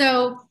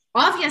 So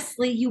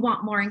obviously you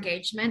want more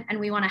engagement, and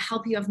we want to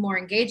help you have more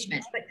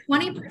engagement, but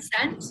 20%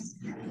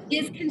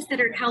 is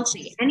considered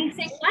healthy.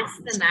 Anything less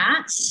than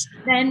that,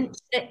 then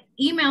the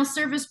email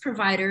service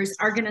providers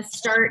are going to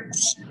start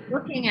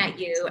looking at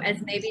you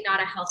as maybe not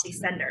a healthy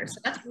sender. So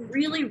that's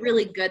really,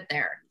 really good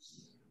there.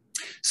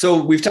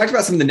 So we've talked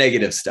about some of the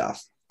negative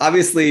stuff.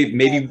 Obviously,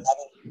 maybe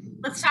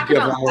let's talk you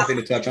have about one more thing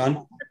to touch on.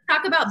 Let's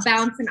talk about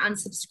bounce and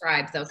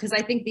unsubscribe though, because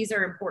I think these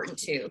are important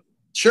too.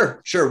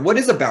 Sure. What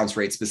is a bounce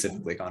rate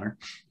specifically, Connor?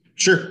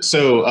 Sure.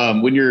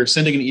 So when you're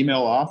sending an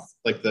email off,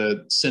 like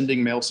the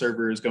sending mail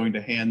server is going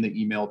to hand the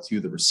email to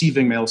the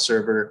receiving mail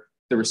server.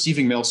 The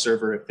receiving mail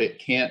server, if it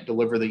can't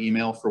deliver the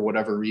email for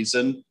whatever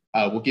reason,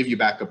 will give you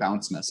back a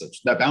bounce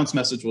message. That bounce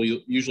message will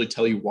usually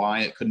tell you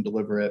why it couldn't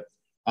deliver it.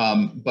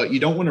 But you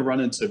don't want to run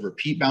into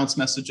repeat bounce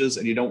messages,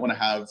 and you don't want to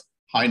have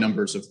high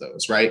numbers of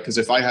those, right? Because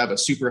if I have a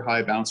super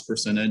high bounce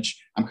percentage,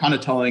 I'm kind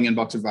of telling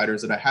inbox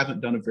providers that I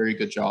haven't done a very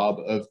good job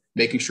of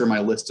making sure my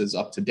list is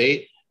up to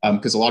date.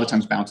 Because a lot of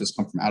times bounces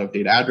come from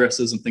out-of-date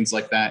addresses and things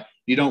like that.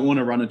 You don't want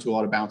to run into a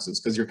lot of bounces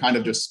because you're kind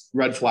of just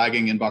red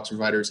flagging inbox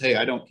providers, hey,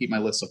 I don't keep my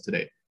list up to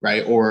date.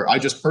 right? Or I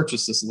just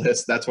purchased this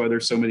list. That's why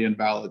there's so many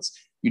invalids.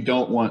 You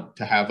don't want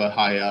to have a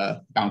high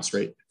bounce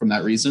rate from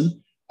that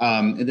reason.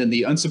 And then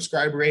the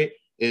unsubscribe rate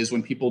is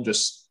when people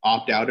just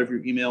opt out of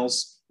your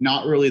emails.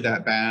 Not really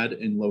that bad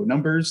in low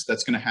numbers.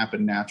 That's going to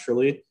happen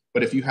naturally.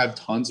 But if you have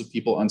tons of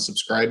people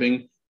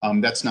unsubscribing,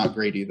 that's not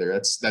great either.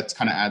 That's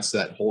kind of adds to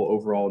that whole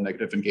overall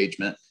negative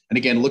engagement. And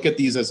again, look at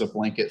these as a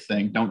blanket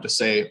thing. Don't just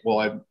say, well,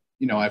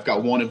 I've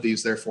got one of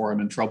these, therefore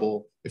I'm in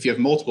trouble. If you have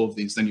multiple of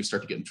these, then you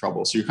start to get in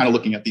trouble. So you're kind of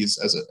looking at these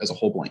as a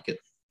whole blanket.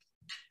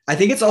 I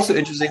think it's also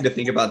interesting to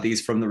think about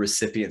these from the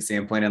recipient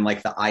standpoint and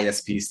like the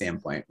ISP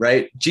standpoint,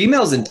 right?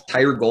 Gmail's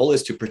entire goal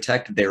is to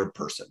protect their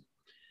person.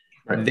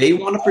 Right. They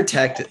want to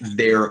protect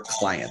their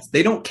clients.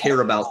 They don't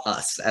care about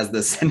us as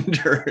the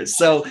sender.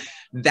 So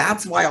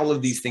that's why all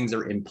of these things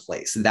are in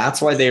place.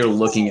 That's why they are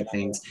looking at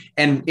things.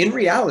 And in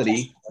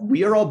reality,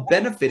 we are all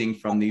benefiting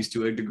from these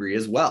to a degree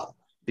as well,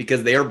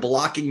 because they are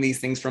blocking these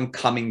things from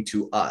coming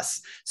to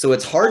us. So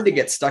it's hard to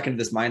get stuck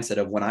into this mindset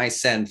of when I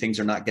send,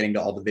 things are not getting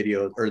to all the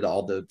videos or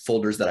all the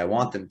folders that I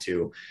want them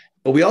to.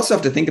 But we also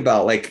have to think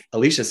about, like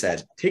Alicia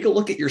said, take a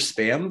look at your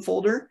spam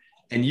folder,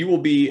 and you will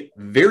be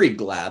very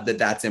glad that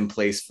that's in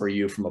place for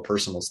you from a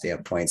personal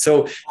standpoint.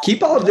 So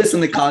keep all of this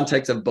in the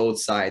context of both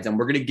sides. And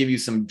we're going to give you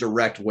some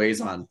direct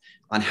ways on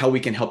how we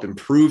can help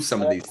improve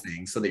some of these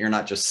things so that you're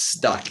not just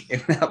stuck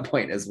in that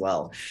point as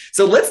well.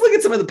 So let's look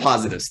at some of the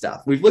positive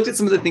stuff. We've looked at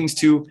some of the things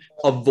to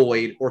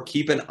avoid or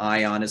keep an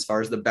eye on as far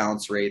as the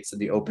bounce rates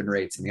and the open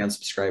rates and the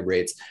unsubscribe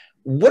rates.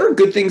 What are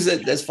good things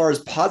that, as far as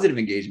positive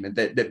engagement,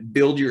 that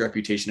build your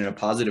reputation in a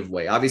positive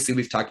way? Obviously,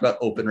 we've talked about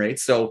open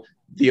rates. So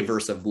the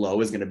averse of low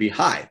is going to be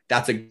high.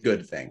 That's a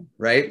good thing,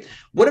 right?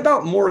 What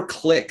about more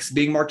clicks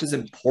being marked as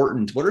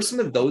important? What are some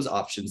of those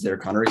options there,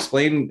 Connor?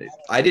 Explain.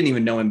 I didn't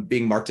even know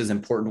being marked as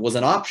important was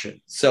an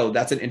option. So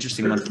that's an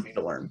interesting one for me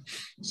to learn.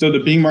 So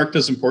the being marked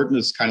as important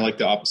is kind of like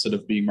the opposite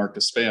of being marked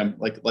as spam.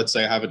 Like, let's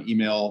say I have an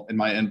email in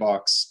my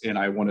inbox and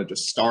I want to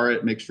just star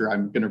it, make sure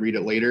I'm going to read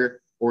it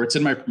later, or it's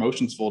in my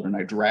promotions folder and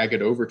I drag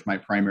it over to my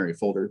primary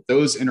folder.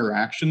 Those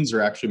interactions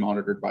are actually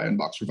monitored by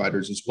inbox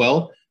providers as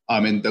well.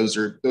 And those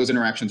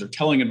interactions are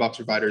telling inbox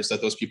providers that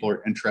those people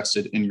are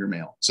interested in your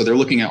mail. So they're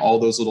looking at all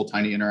those little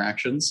tiny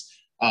interactions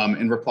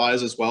and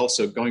replies as well.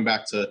 So going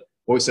back to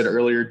what we said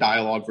earlier,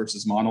 dialogue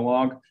versus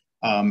monologue.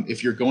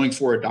 If you're going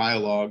for a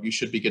dialogue, you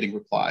should be getting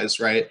replies,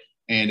 right?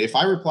 And if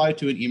I reply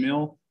to an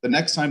email, the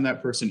next time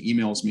that person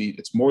emails me,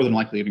 it's more than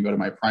likely to go to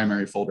my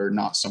primary folder,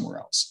 not somewhere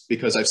else,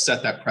 because I've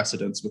set that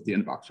precedence with the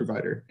inbox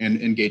provider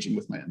and engaging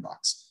with my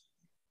inbox.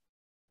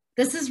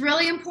 This is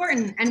really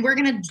important, and we're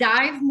going to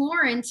dive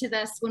more into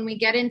this when we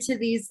get into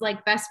these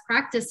like best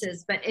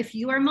practices. But if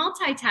you are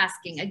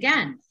multitasking,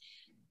 again,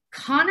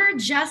 Connor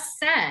just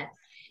said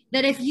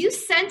that if you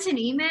sent an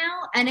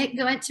email and it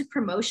went to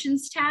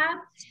promotions tab,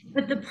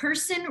 but the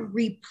person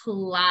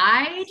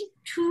replied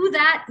to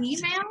that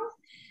email,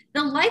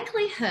 the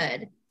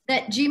likelihood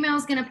that Gmail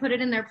is going to put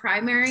it in their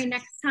primary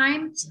next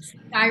time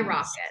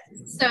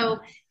skyrockets. So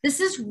this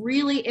is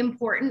really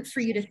important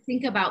for you to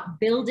think about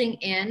building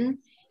in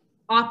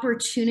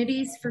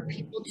opportunities for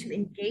people to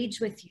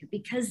engage with you,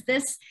 because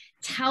this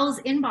tells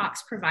inbox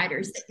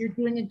providers that you're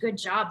doing a good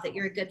job, that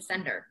you're a good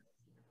sender.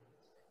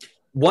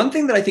 One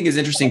thing that I think is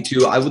interesting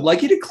too, I would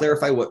like you to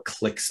clarify what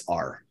clicks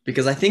are,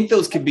 because I think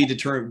those could be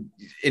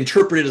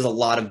interpreted as a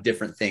lot of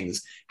different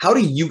things. How do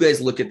you guys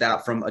look at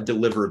that from a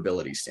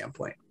deliverability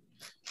standpoint?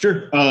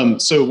 Sure.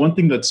 So one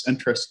thing that's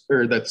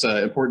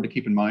important to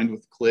keep in mind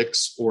with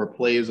clicks or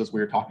plays, as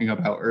we were talking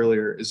about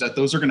earlier, is that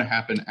those are going to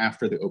happen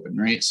after the open,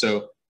 right?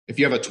 So if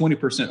you have a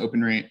 20%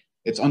 open rate,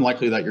 it's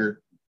unlikely that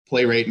your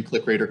play rate and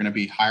click rate are going to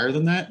be higher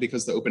than that,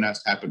 because the open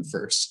has to happen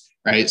first,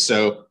 right?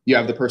 So you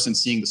have the person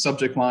seeing the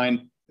subject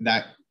line, and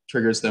that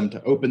triggers them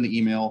to open the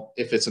email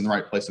if it's in the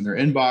right place in their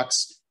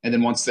inbox. And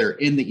then once they're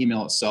in the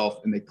email itself,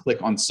 and they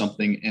click on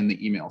something in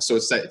the email. So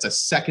it's a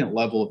second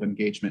level of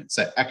engagement. It's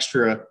that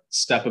extra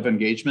step of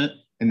engagement,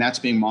 and that's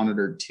being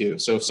monitored too.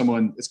 So if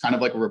someone, it's kind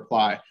of like a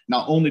reply,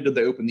 not only did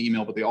they open the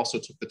email, but they also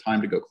took the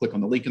time to go click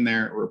on the link in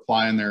there or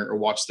reply in there or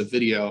watch the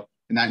video,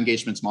 and that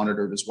engagement's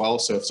monitored as well.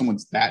 So if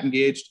someone's that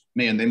engaged,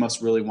 man, they must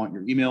really want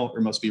your email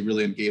or must be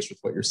really engaged with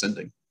what you're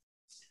sending.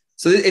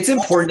 So it's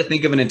important to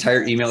think of an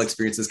entire email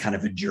experience as kind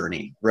of a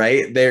journey,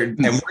 right? And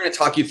we're going to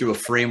talk you through a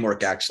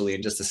framework actually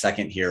in just a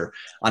second here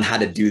on how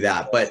to do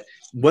that. But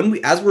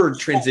as we're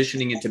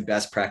transitioning into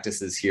best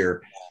practices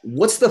here,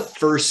 what's the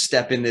first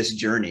step in this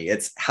journey?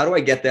 It's how do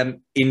I get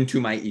them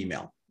into my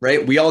email,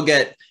 right? We all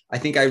get, I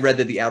think I read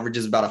that the average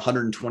is about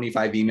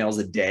 125 emails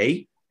a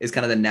day is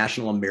kind of the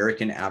national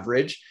American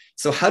average.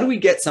 So how do we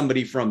get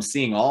somebody from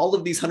seeing all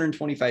of these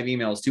 125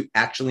 emails to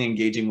actually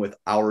engaging with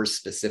ours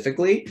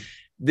specifically?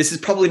 This is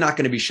probably not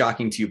going to be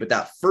shocking to you, but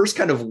that first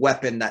kind of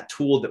weapon, that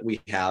tool that we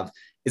have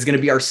is going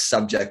to be our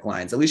subject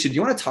lines. Alicia, do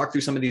you want to talk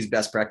through some of these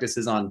best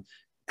practices on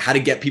how to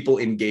get people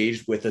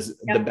engaged with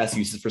the best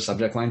uses for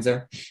subject lines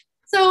there?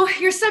 So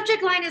your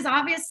subject line is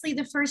obviously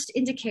the first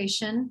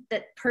indication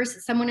that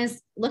someone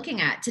is looking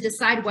at to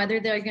decide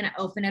whether they're going to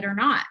open it or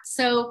not.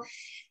 So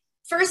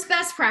first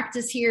best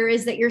practice here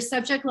is that your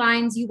subject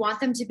lines, you want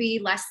them to be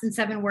less than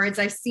 7 words.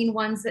 I've seen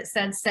ones that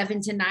said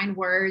 7 to 9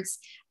 words,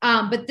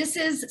 but this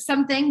is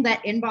something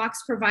that inbox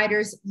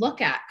providers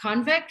look at.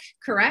 Convic,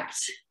 correct?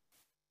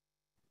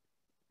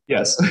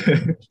 Yes,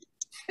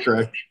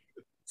 correct.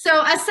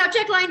 So a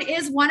subject line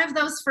is one of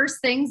those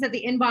first things that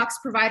the inbox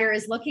provider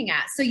is looking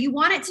at. So you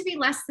want it to be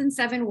less than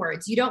 7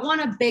 words. You don't want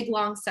a big,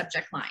 long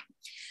subject line.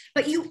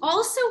 But you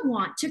also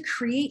want to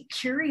create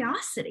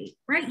curiosity,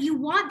 right? You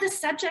want the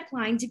subject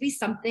line to be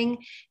something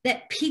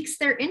that piques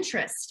their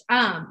interest.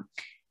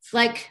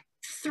 Like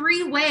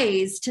 3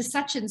 ways to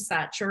such and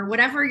such, or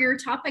whatever your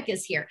topic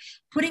is here.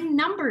 Putting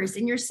numbers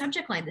in your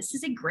subject line. This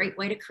is a great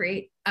way to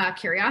create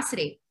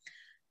curiosity.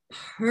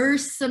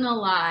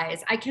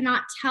 Personalize. I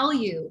cannot tell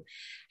you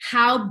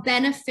how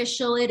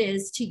beneficial it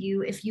is to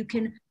you if you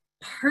can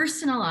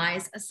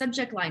personalize a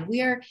subject line.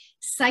 We are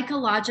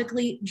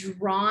psychologically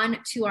drawn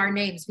to our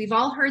names. We've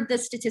all heard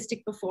this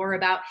statistic before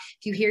about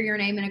if you hear your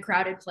name in a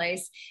crowded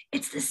place.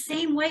 It's the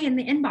same way in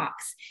the inbox.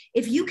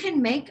 If you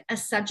can make a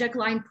subject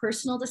line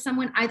personal to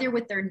someone, either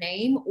with their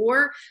name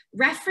or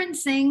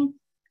referencing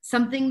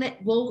something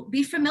that will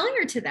be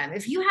familiar to them.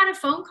 If you had a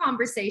phone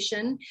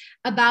conversation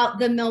about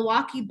the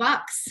Milwaukee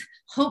Bucks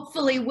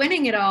hopefully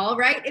winning it all,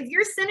 right? If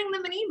you're sending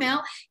them an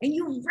email and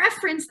you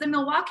reference the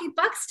Milwaukee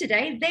Bucks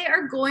today, they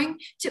are going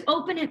to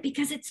open it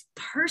because it's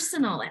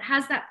personal. It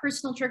has that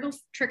personal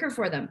trigger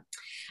for them.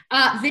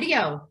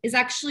 Video is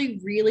actually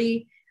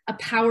really a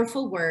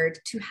powerful word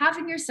to have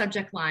in your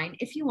subject line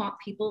if you want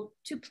people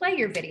to play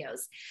your videos.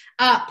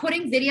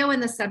 Putting video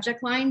in the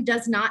subject line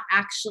does not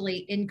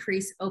actually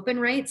increase open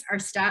rates. Our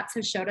stats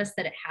have showed us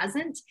that it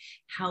hasn't.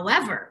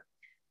 However,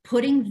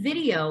 putting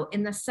video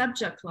in the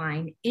subject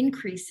line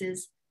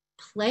increases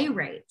play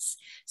rates.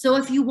 So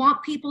if you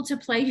want people to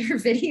play your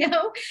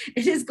video,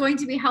 it is going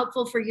to be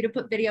helpful for you to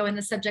put video in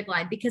the subject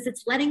line because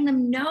it's letting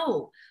them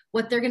know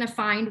what they're going to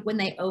find when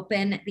they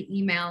open the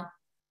email.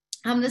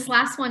 This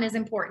last one is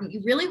important.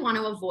 You really want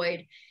to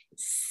avoid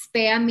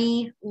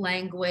spammy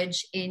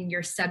language in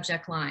your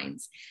subject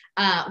lines.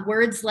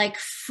 Words like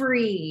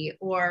free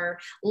or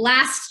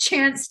last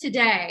chance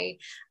today,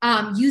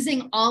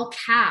 using all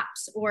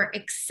caps or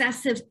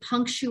excessive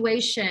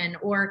punctuation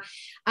or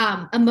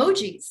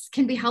emojis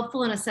can be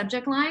helpful in a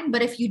subject line,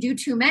 but if you do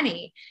too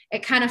many,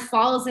 it kind of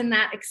falls in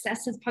that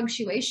excessive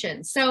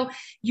punctuation. So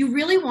you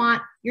really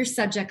want your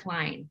subject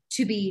line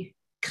to be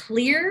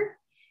clear,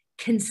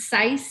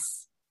 concise,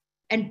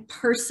 and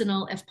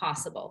personal if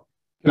possible.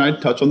 Can I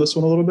touch on this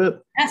one a little bit?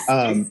 Yes.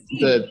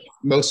 The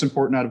most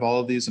important out of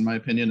all of these, in my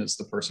opinion, is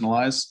the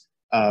personalize.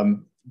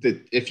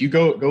 If you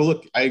go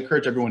look, I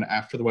encourage everyone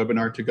after the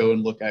webinar to go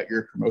and look at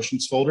your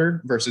promotions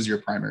folder versus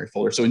your primary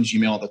folder. So in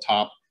Gmail at the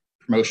top,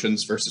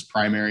 promotions versus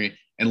primary,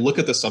 and look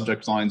at the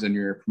subject lines in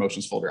your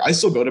promotions folder. I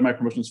still go to my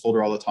promotions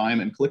folder all the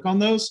time and click on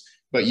those,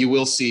 but you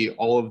will see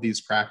all of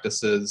these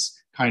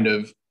practices kind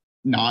of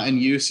not in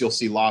use. You'll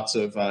see lots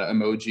of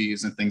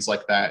emojis and things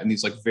like that, and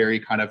these like very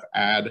kind of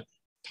ad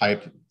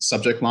type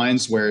subject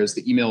lines, whereas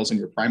the emails in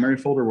your primary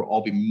folder will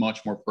all be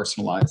much more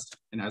personalized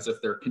and as if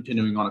they're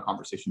continuing on a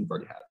conversation you've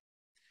already had.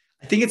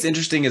 I think it's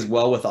interesting as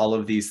well with all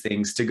of these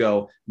things to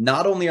go,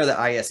 not only are the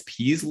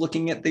ISPs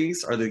looking at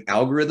these, are the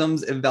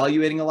algorithms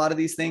evaluating a lot of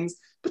these things,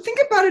 but think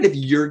about it if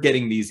you're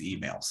getting these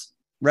emails,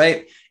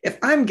 right? If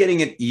I'm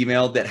getting an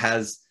email that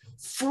has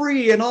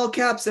free in all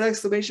caps and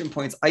exclamation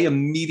points, I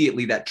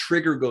immediately, that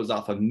trigger goes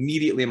off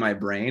immediately in my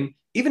brain.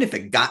 Even if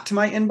it got to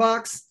my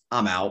inbox,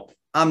 I'm out.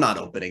 I'm not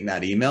opening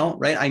that email,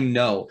 right? I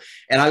know.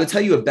 And I would tell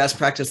you a best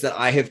practice that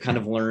I have kind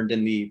of learned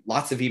in the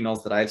lots of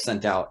emails that I've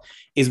sent out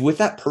is with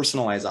that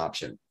personalize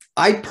option.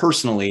 I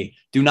personally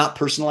do not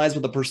personalize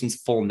with a person's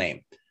full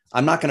name.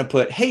 I'm not going to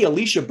put, hey,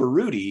 Alicia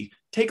Baruti,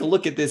 take a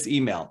look at this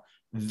email.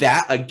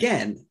 That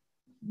again,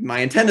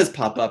 my antennas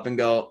pop up and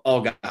go,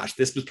 oh gosh,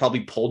 this was probably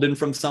pulled in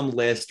from some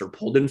list or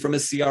pulled in from a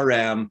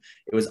CRM.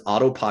 It was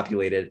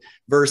auto-populated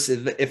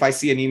versus if I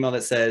see an email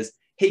that says,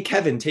 hey,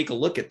 Kevin, take a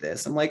look at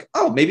this. I'm like,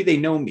 oh, maybe they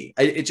know me.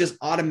 It just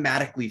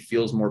automatically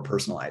feels more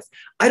personalized.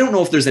 I don't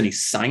know if there's any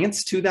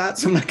science to that,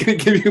 so I'm not going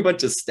to give you a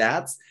bunch of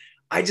stats.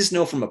 I just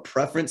know from a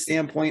preference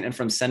standpoint and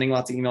from sending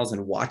lots of emails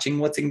and watching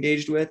what's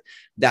engaged with,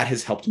 that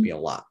has helped me a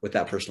lot with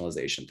that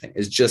personalization thing,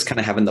 is just kind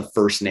of having the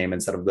first name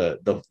instead of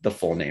the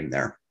full name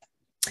there.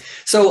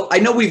 So I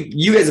know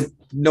you guys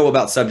know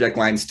about subject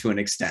lines to an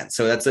extent.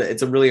 So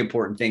it's a really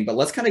important thing, but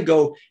let's kind of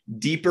go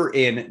deeper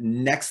in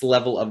next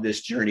level of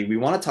this journey. We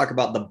want to talk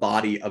about the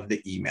body of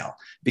the email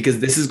because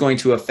this is going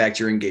to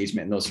affect your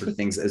engagement and those sort of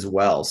things as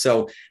well.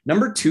 So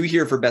number 2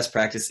 here for best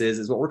practices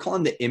is what we're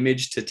calling the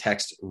image to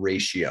text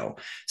ratio.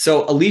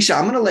 So Alicia,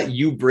 I'm going to let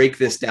you break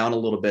this down a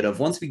little bit of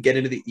once we get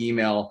into the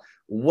email,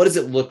 what does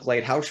it look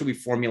like? How should we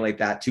formulate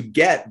that to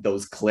get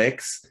those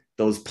clicks,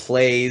 those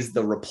plays,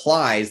 the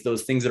replies,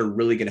 those things that are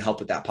really going to help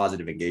with that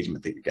positive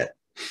engagement that you get?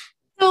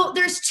 So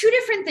there's 2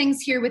 different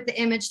things here with the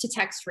image to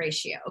text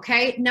ratio.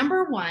 Okay.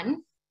 Number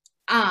 1,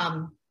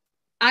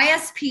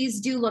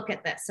 ISPs do look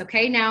at this.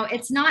 Okay. Now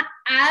it's not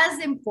as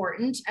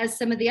important as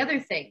some of the other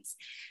things,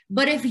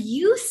 but if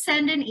you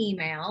send an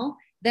email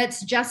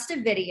that's just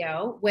a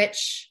video,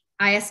 which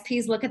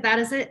ISPs look at that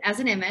as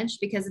an image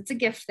because it's a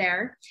GIF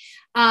there,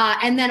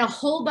 and then a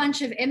whole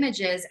bunch of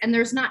images and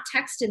there's not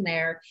text in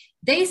there,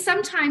 they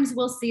sometimes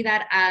will see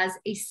that as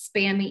a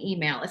spammy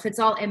email if it's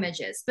all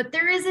images. But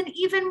there is an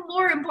even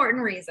more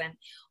important reason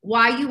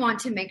why you want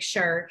to make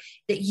sure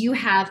that you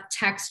have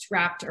text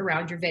wrapped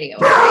around your video.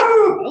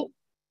 Oh.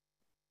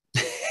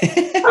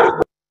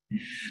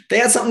 They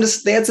had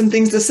some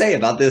things to say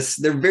about this.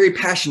 They're very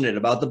passionate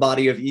about the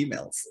body of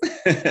emails.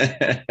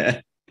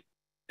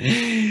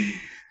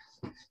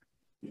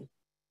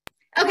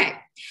 Okay,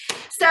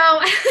 so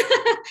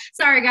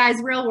sorry guys,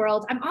 real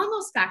world. I'm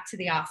almost back to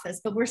the office,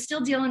 but we're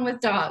still dealing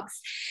with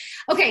dogs.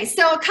 Okay,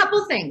 so a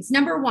couple things.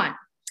 Number one,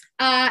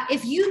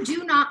 if you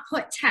do not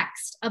put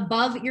text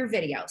above your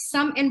video,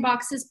 some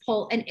inboxes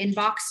pull an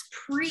inbox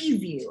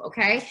preview,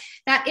 okay?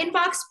 That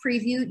inbox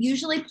preview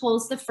usually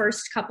pulls the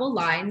first couple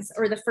lines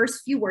or the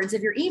first few words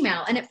of your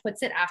email and it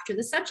puts it after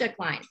the subject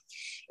line.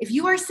 If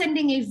you are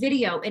sending a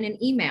video in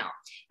an email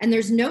and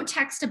there's no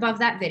text above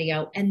that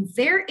video and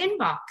their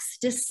inbox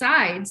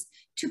decides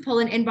to pull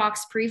an inbox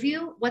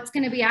preview, what's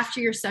going to be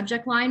after your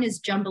subject line is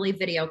jumbly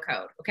video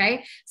code,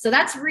 okay? So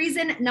that's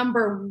reason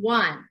number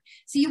one.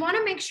 So you want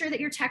to make sure that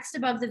your text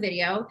above the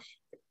video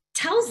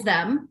tells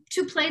them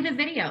to play the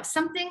video.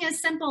 Something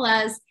as simple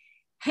as,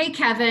 hey,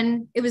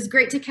 Kevin, it was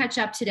great to catch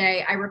up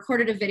today. I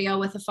recorded a video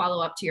with a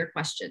follow-up to your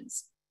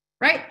questions,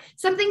 right?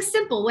 Something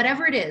simple,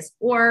 whatever it is.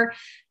 Or,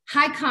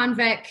 hi,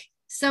 Convic.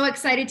 So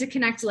excited to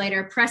connect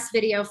later. Press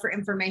video for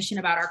information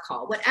about our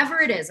call,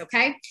 whatever it is,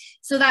 okay?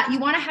 So that you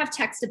want to have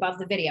text above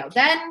the video.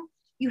 Then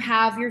you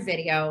have your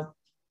video,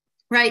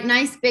 right?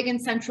 Nice, big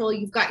and central.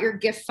 You've got your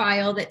GIF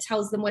file that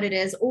tells them what it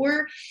is.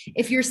 Or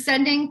if you're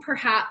sending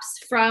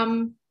perhaps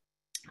from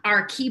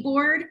our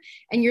keyboard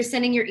and you're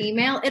sending your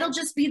email, it'll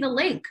just be the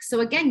link. So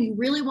again, you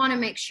really want to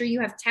make sure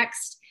you have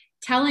text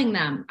telling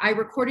them, I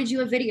recorded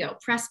you a video,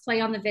 press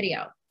play on the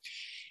video.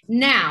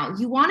 Now,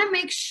 you want to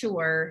make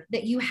sure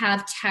that you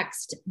have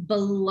text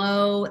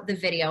below the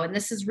video. And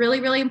this is really,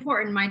 really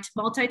important. My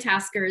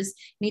multitaskers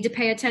need to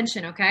pay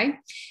attention, okay?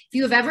 If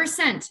you have ever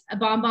sent a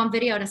bomb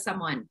video to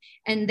someone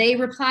and they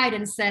replied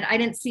and said, I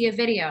didn't see a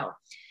video,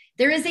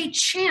 there is a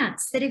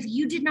chance that if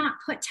you did not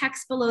put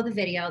text below the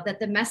video,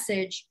 that the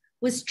message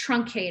was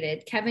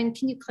truncated. Kevin,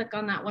 can you click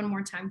on that one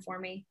more time for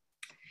me?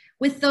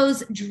 With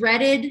those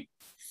dreaded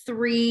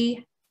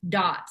 3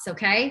 dots,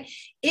 okay?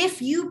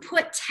 If you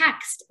put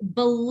text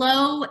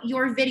below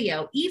your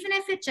video, even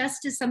if it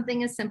just is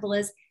something as simple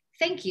as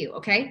thank you,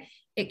 okay?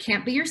 It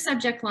can't be your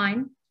subject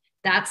line.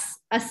 That's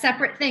a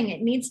separate thing. It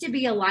needs to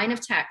be a line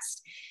of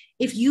text.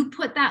 If you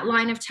put that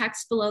line of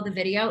text below the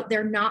video,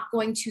 they're not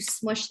going to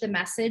smush the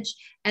message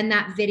and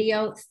that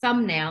video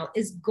thumbnail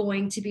is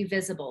going to be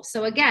visible.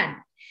 So again,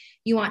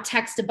 you want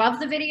text above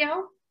the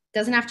video.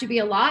 Doesn't have to be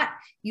a lot.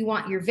 You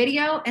want your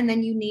video and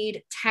then you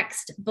need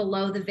text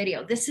below the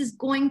video. This is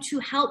going to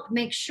help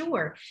make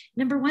sure,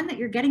 number one, that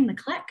you're getting the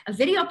click. A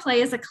video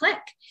play is a click.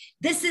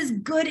 This is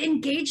good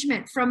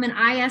engagement from an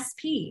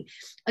ISP.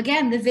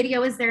 Again, the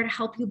video is there to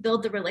help you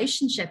build the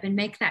relationship and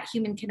make that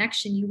human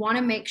connection. You want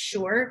to make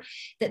sure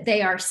that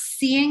they are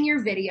seeing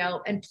your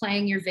video and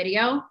playing your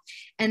video,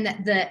 and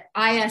that the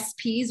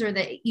ISPs or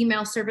the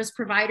email service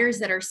providers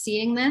that are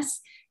seeing this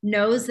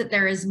knows that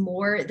there is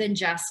more than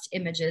just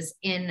images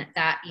in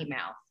that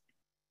email.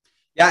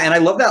 Yeah, and I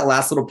love that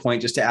last little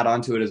point, just to add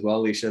on to it as well,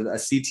 Alicia, a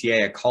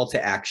CTA, a call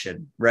to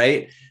action,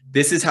 right?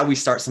 This is how we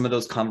start some of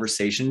those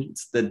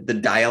conversations, the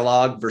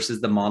dialogue versus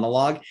the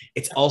monologue.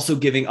 It's also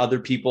giving other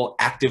people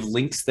active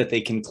links that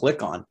they can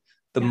click on.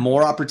 The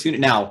more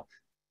opportunity, now,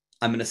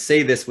 I'm going to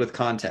say this with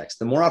context,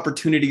 the more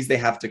opportunities they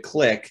have to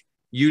click,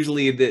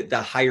 usually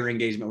the higher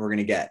engagement we're going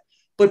to get.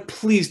 But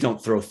please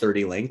don't throw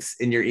 30 links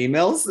in your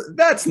emails.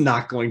 That's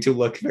not going to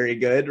look very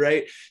good,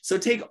 right? So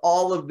take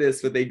all of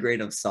this with a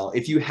grain of salt.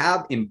 If you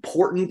have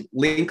important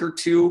link or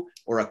two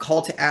or a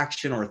call to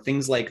action or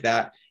things like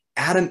that,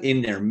 add them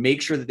in there.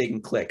 Make sure that they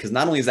can click, because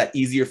not only is that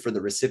easier for the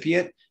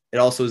recipient, it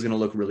also is going to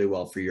look really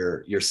well for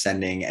your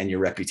sending and your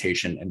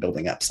reputation and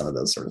building up some of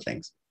those sort of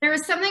things. There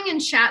was something in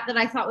chat that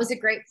I thought was a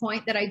great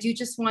point that I do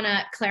just want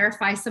to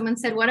clarify. Someone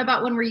said, what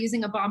about when we're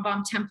using a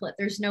BombBomb template?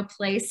 There's no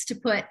place to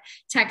put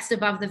text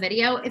above the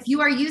video. If you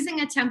are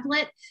using a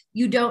template,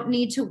 you don't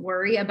need to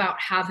worry about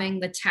having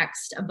the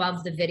text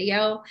above the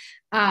video.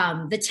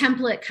 The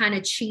template kind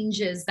of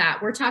changes that.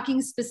 We're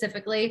talking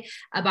specifically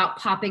about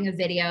popping a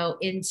video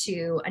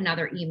into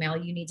another email.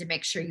 You need to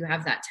make sure you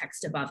have that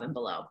text above and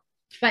below.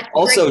 But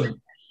also,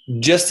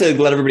 just to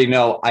let everybody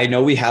know, I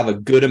know we have a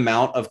good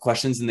amount of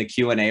questions in the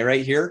Q&A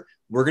right here.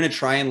 We're going to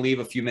try and leave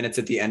a few minutes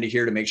at the end of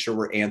here to make sure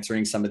we're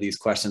answering some of these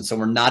questions. So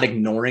we're not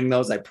ignoring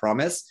those, I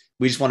promise.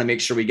 We just want to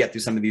make sure we get through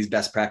some of these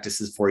best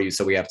practices for you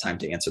so we have time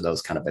to answer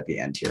those kind of at the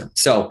end here.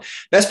 So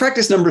best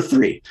practice number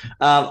 3.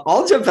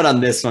 I'll jump in on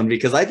this one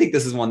because I think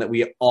this is one that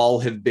we all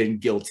have been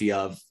guilty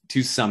of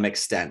to some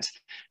extent.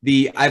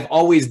 The I've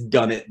always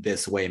done it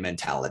this way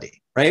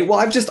mentality, right? Well,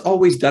 I've just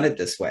always done it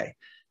this way.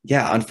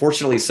 Yeah,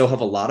 unfortunately, so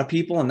have a lot of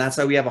people. And that's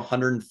why we have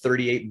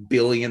 138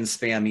 billion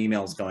spam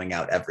emails going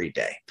out every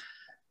day.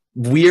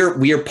 we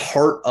are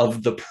part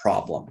of the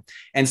problem.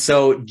 And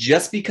so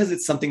just because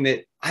it's something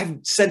that I've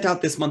sent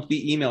out this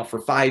monthly email for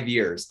 5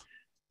 years,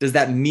 does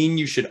that mean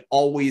you should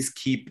always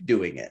keep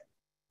doing it?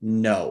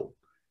 No.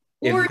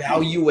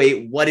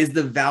 Evaluate what is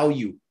the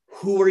value.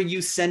 Who are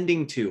you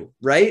sending to,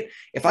 right?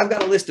 If I've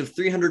got a list of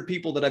 300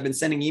 people that I've been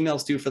sending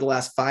emails to for the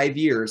last 5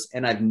 years,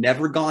 and I've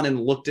never gone and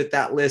looked at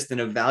that list and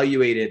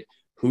evaluated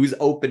who's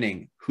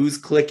opening, who's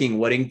clicking,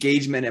 what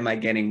engagement am I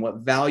getting, what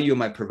value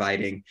am I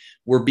providing,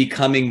 we're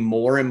becoming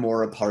more and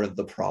more a part of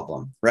the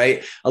problem,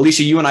 right?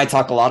 Alicia, you and I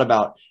talk a lot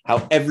about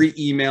how every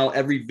email,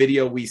 every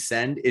video we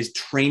send is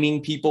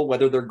training people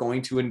whether they're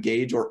going to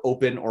engage or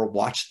open or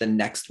watch the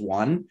next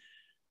one.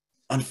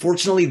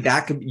 Unfortunately,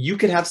 you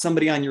could have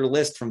somebody on your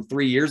list from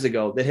 3 years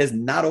ago that has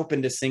not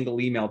opened a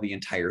single email the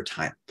entire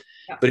time.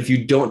 Yeah. But if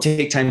you don't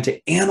take time to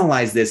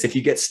analyze this, if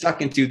you get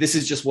stuck into this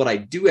is just what I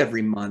do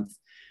every month,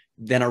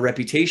 then our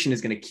reputation is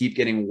going to keep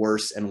getting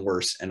worse and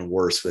worse and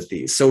worse with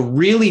these. So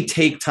really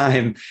take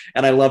time.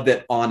 And I love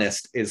that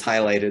honest is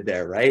highlighted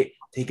there, right?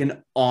 Take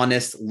an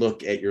honest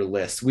look at your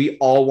list. We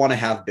all want to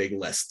have big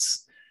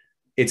lists.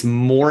 It's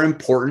more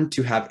important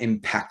to have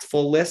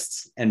impactful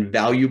lists and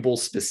valuable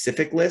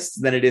specific lists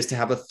than it is to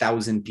have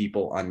 1,000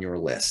 people on your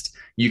list.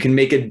 You can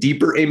make a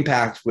deeper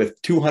impact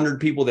with 200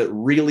 people that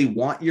really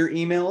want your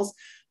emails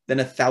than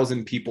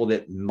 1,000 people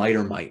that might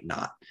or might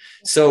not.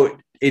 So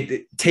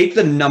take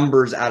the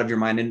numbers out of your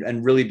mind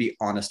and really be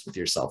honest with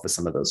yourself with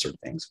some of those sort of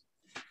things.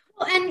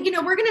 Well, and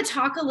we're going to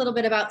talk a little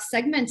bit about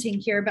segmenting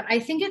here, but I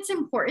think it's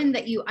important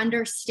that you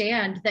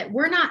understand that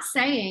we're not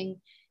saying,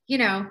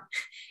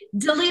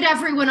 delete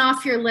everyone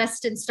off your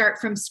list and start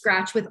from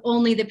scratch with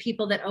only the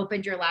people that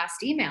opened your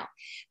last email.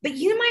 But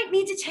you might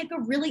need to take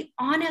a really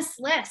honest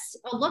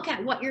a look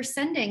at what you're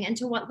sending and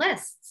to what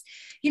lists.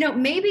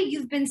 Maybe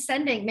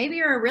maybe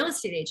you're a real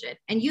estate agent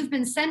and you've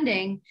been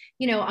sending,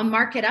 a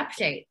market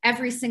update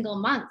every single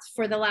month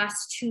for the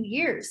last 2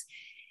 years.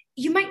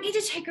 You might need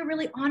to take a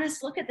really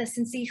honest look at this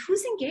and see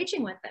who's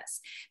engaging with this,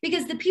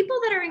 because the people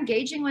that are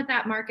engaging with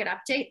that market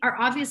update are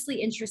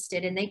obviously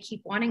interested and they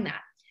keep wanting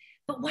that.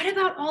 But what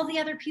about all the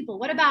other people?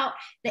 What about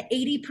the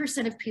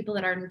 80% of people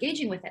that are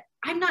engaging with it?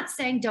 I'm not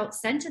saying don't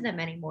send to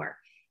them anymore,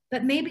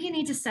 but maybe you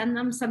need to send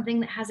them something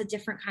that has a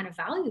different kind of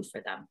value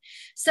for them.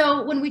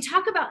 So when we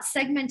talk about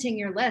segmenting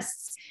your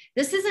lists,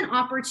 this is an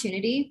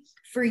opportunity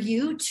for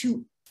you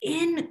to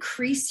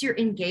increase your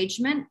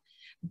engagement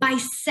by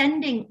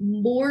sending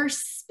more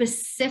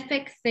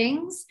specific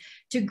things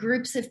to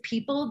groups of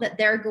people that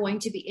they're going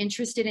to be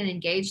interested and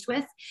engaged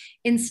with,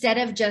 instead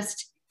of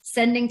just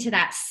sending to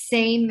that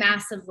same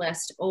massive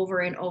list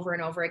over and over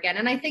and over again.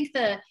 And I think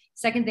the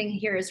second thing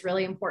here is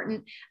really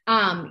important.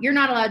 You're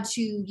not allowed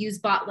to use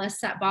bot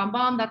lists at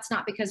BombBomb. That's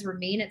not because we're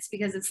mean. It's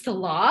because it's the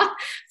law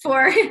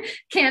for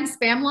canned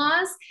spam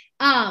laws.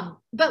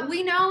 But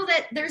we know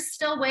that there's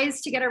still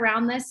ways to get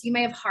around this. You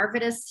may have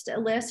harvested a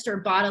list or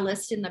bought a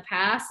list in the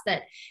past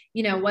that,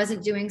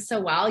 wasn't doing so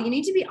well. You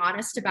need to be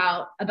honest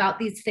about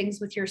these things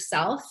with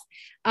yourself,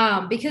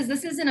 because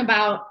this isn't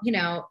about,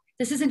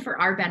 this isn't for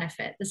our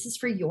benefit. This is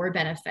for your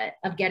benefit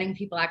of getting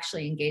people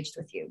actually engaged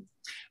with you.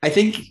 I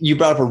think you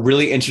brought up a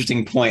really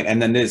interesting point, and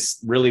then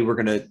this really, we're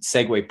going to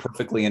segue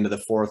perfectly into the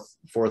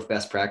fourth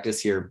best practice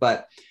here.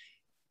 But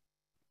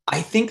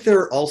I think there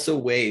are also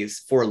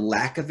ways for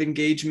lack of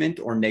engagement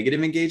or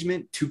negative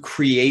engagement to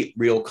create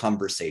real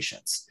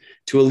conversations.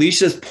 To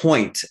Alicia's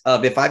point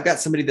of, if I've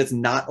got somebody that's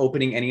not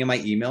opening any of my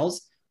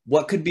emails,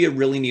 what could be a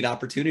really neat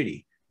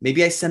opportunity?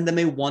 Maybe I send them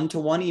a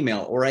one-to-one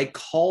email, or I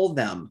call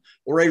them,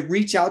 or I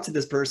reach out to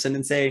this person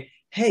and say,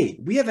 hey,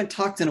 we haven't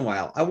talked in a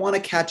while. I want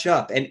to catch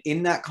up. And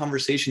in that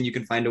conversation, you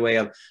can find a way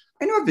of,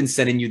 I know I've been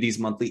sending you these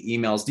monthly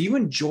emails. Do you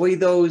enjoy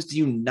those? Do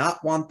you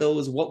not want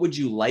those? What would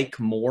you like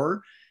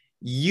more?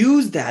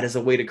 Use that as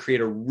a way to create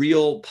a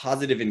real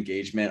positive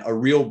engagement, a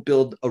real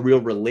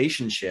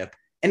relationship.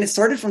 And it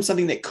started from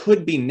something that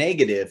could be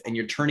negative, and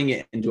you're turning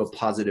it into a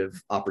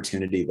positive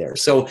opportunity there.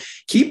 So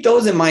keep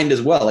those in mind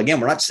as well. Again,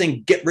 we're not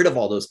saying get rid of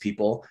all those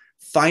people.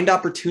 Find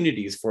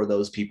opportunities for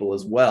those people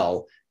as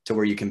well, to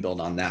where you can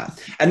build on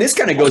that. And this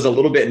kind of goes a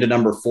little bit into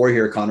number 4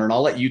 here, Connor, and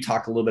I'll let you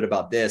talk a little bit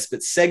about this, but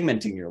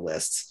segmenting your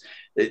lists.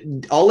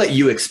 I'll let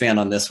you expand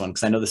on this one,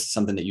 because I know this is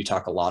something that you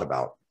talk a lot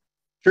about.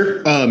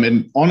 Sure.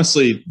 And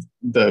honestly,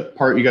 the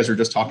part you guys were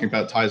just talking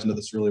about ties into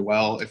this really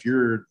well. If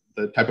you're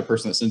the type of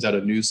person that sends out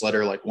a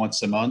newsletter like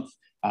once a month,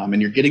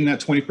 and you're getting that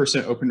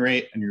 20% open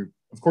rate, and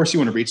of course you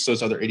want to reach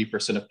those other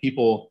 80% of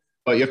people,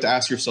 but you have to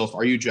ask yourself,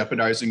 are you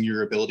jeopardizing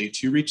your ability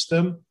to reach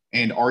them?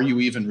 And are you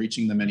even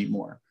reaching them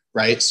anymore?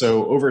 Right?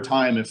 So over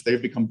time, if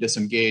they've become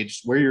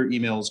disengaged, where are your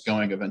emails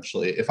going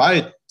eventually? If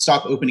I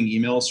stop opening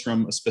emails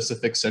from a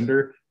specific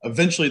sender,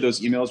 eventually those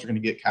emails are going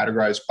to get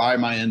categorized by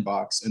my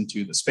inbox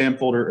into the spam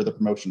folder or the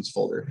promotions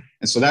folder.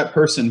 And so that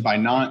person, by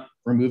not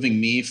removing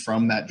me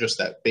from that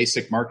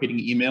basic marketing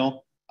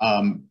email,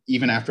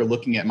 even after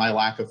looking at my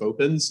lack of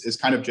opens, is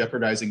kind of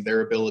jeopardizing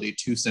their ability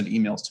to send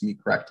emails to me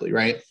correctly,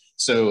 right?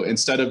 So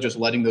instead of just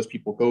letting those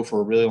people go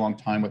for a really long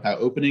time without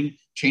opening,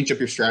 change up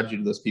your strategy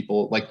to those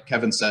people. Like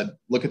Kevin said,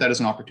 look at that as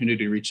an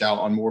opportunity to reach out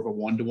on more of a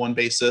one-to-one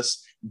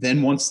basis.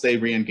 Then once they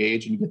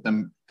re-engage and you get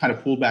them kind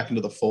of pulled back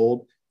into the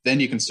fold, then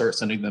you can start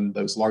sending them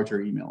those larger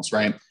emails,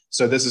 right?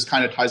 So this is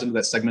kind of ties into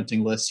that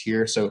segmenting list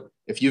here. So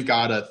if you've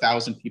got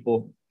 1,000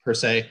 people per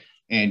se,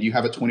 and you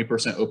have a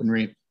 20% open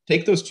rate,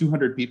 take those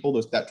 200 people,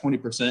 that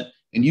 20%,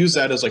 and use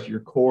that as like your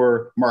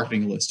core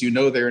marketing list. You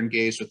know they're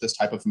engaged with this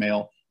type of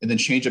mail, and then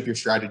change up your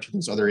strategy to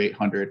those other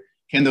 800.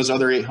 Can those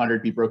other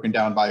 800 be broken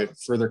down by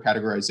further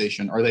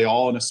categorization? Are they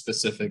all in a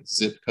specific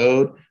zip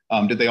code?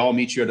 Did they all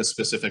meet you at a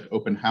specific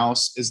open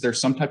house? Is there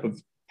some type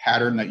of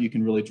pattern that you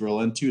can really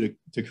drill into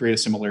to create a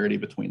similarity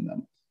between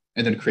them,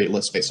 and then create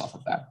lists based off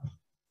of that?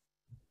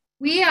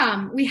 We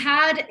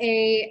had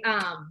a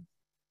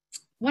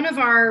one of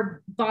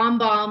our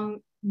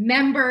BombBomb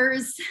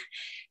members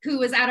who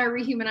was at our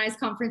Rehumanize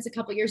conference a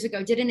couple years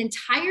ago, did an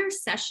entire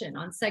session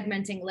on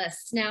segmenting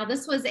lists. Now,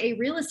 this was a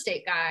real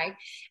estate guy,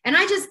 and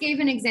I just gave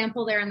an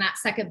example there in that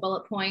second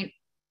bullet point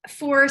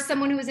for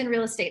someone who is in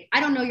real estate. I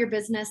don't know your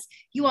business.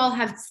 You all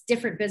have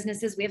different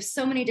businesses. We have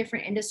so many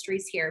different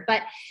industries here,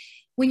 but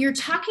when you're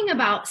talking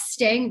about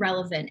staying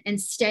relevant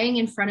and staying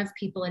in front of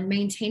people and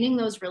maintaining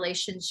those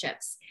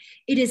relationships,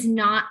 it is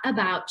not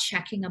about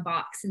checking a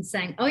box and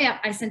saying, oh yeah,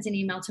 I sent an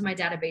email to my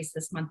database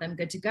this month, I'm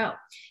good to go.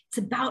 It's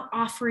about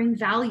offering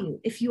value.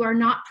 If you are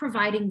not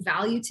providing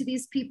value to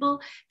these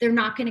people, they're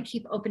not going to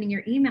keep opening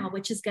your email,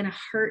 which is going to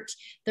hurt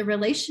the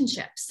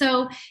relationship.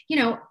 So,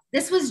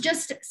 this was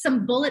just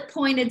some bullet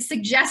pointed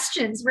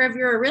suggestions for if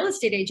you're a real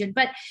estate agent,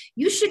 but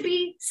you should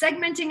be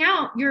segmenting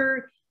out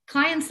your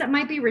clients that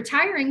might be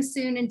retiring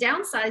soon and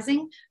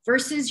downsizing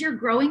versus your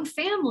growing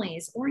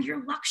families or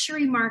your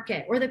luxury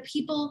market, or the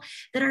people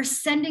that are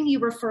sending you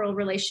referral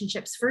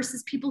relationships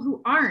versus people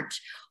who aren't,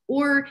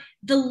 or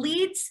the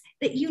leads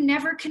that you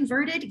never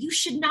converted. You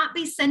should not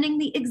be sending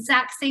the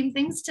exact same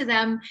things to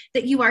them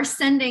that you are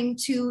sending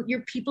to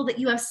your people that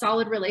you have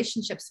solid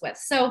relationships with.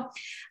 So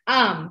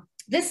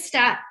this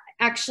stat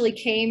actually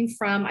came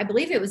from, I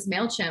believe it was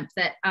MailChimp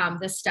that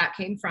this stat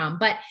came from,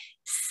 but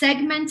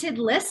segmented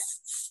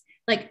lists,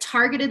 like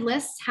targeted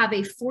lists, have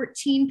a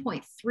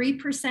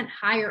 14.3%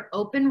 higher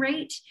open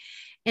rate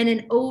and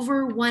an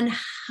over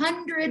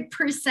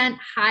 100%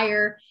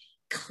 higher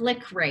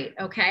click rate,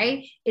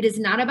 okay? It is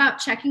not about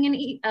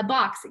checking a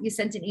box that you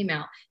sent an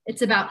email.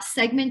 It's about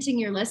segmenting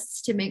your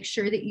lists to make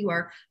sure that you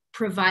are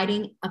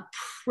providing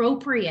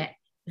appropriate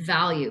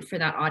value for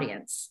that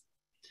audience.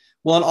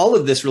 Well, and all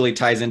of this really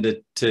ties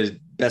into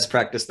best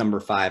practice number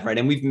 5, right?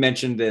 And we've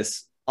mentioned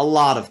this a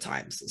lot of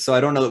times, so I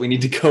don't know that we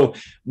need to go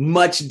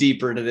much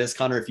deeper into this.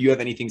 Connor, if you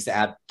have anything to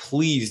add,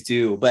 please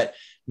do, but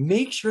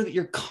make sure that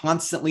you're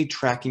constantly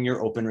tracking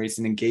your open rates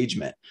and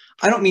engagement.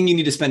 I don't mean you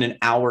need to spend an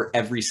hour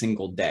every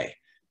single day,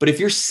 but if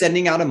you're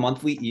sending out a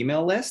monthly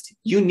email list,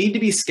 you need to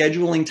be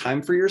scheduling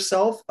time for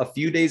yourself a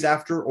few days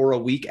after or a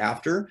week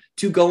after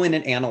to go in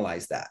and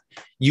analyze that.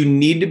 You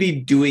need to be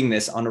doing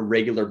this on a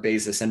regular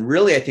basis. And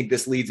really, I think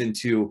this leads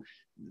into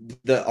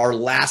our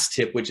last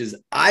tip, which is,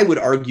 I would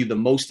argue, the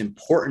most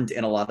important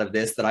in a lot of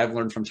this that I've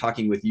learned from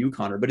talking with you,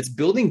 Connor, but it's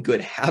building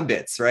good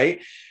habits,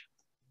 right?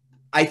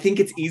 I think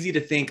it's easy to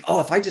think,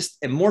 oh, if I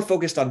just am more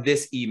focused on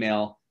this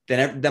email,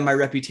 then my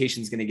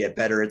reputation is going to get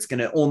better. It's going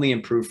to only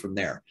improve from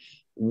there.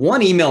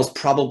 One email is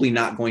probably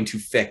not going to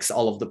fix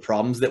all of the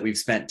problems that we've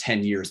spent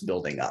 10 years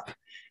building up.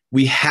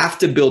 We have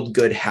to build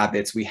good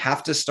habits. We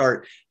have to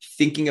start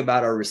thinking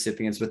about our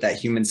recipients with that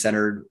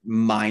human-centered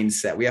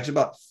mindset. We have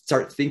to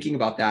start thinking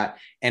about that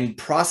and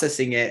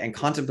processing it and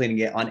contemplating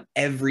it on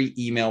every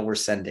email we're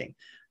sending.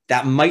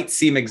 That might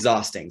seem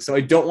exhausting. So I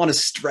don't want to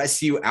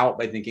stress you out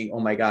by thinking, oh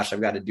my gosh,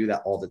 I've got to do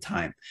that all the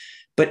time.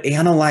 But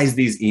analyze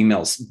these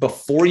emails.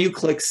 Before you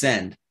click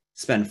send,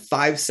 spend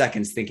 5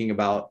 seconds thinking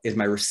about, is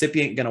my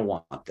recipient going to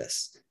want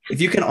this?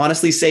 If you can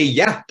honestly say,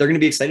 yeah, they're going to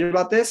be excited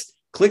about this,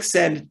 click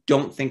send,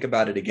 don't think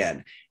about it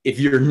again. If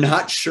you're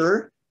not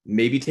sure,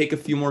 maybe take a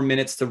few more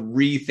minutes to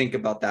rethink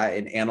about that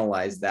and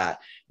analyze that.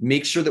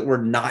 Make sure that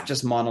we're not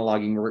just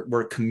monologuing,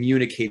 we're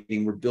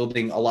communicating, we're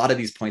building a lot of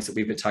these points that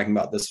we've been talking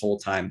about this whole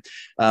time.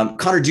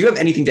 Connor, do you have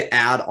anything to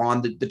add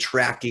on the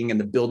tracking and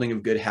the building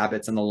of good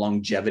habits and the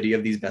longevity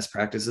of these best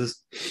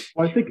practices?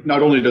 Well, I think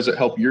not only does it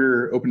help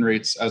your open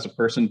rates as a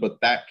person, but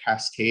that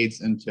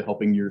cascades into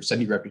helping your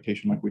sending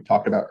reputation, like we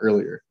talked about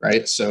earlier,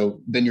 right? So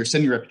then your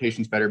sending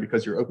reputation is better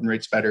because your open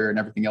rate's better and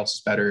everything else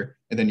is better.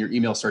 And then your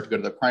emails start to go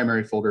to the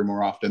primary folder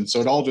more often.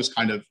 So it all just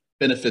kind of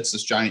benefits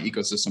this giant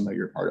ecosystem that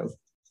you're part of.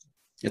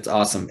 It's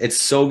awesome.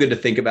 It's so good to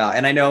think about.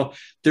 And I know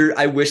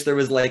I wish there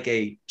was like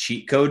a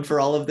cheat code for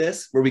all of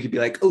this where we could be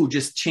like, oh,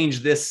 just change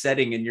this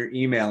setting in your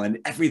email and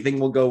everything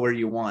will go where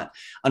you want.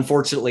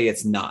 Unfortunately,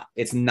 it's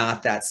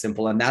not that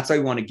simple. And that's why I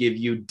want to give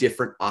you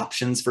different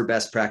options for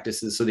best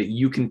practices so that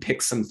you can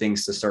pick some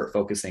things to start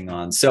focusing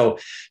on. So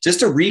just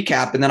to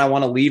recap, and then I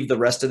want to leave the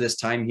rest of this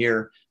time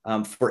here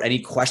for any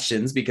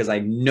questions, because I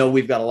know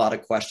we've got a lot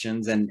of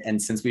questions.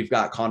 And since we've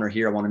got Connor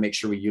here, I want to make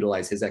sure we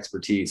utilize his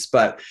expertise.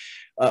 But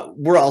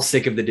we're all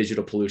sick of the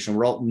digital pollution.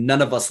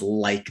 None of us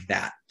like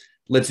that.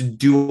 let's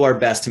do our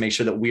best to make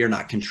sure that we are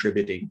not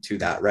contributing to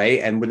that, right?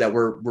 And that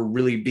we're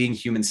really being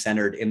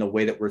human-centered in the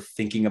way that we're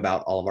thinking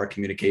about all of our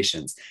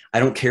communications. I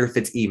don't care if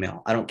it's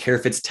email. I don't care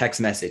if it's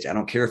text message. I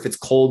don't care if it's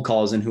cold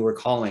calls and who we're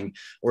calling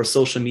or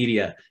social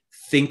media.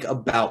 Think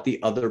about the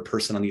other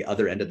person on the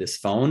other end of this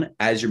phone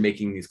as you're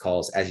making these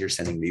calls, as you're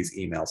sending these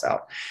emails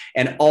out.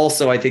 And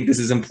also, I think this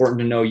is important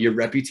to know, your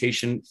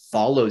reputation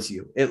follows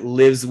you. It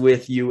lives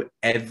with you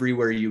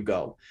everywhere you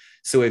go.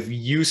 So if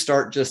you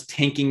start just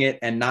tanking it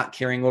and not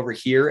caring over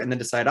here and then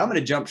decide, I'm going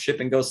to jump ship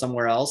and go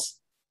somewhere else,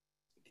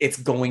 it's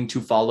going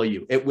to follow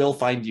you. It will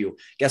find you.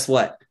 Guess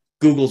what?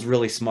 Google's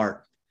really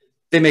smart.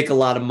 They make a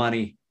lot of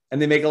money.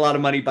 And they make a lot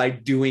of money by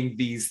doing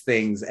these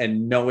things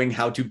and knowing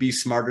how to be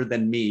smarter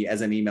than me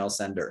as an email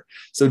sender.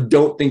 So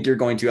don't think you're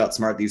going to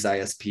outsmart these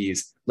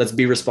ISPs. Let's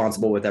be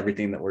responsible with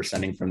everything that we're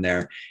sending from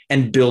there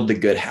and build the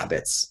good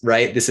habits,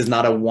 right? This is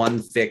not a one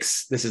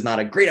fix. This is not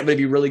a great, I'm going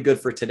to be really good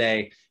for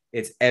today.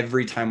 It's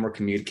every time we're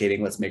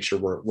communicating, let's make sure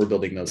we're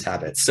building those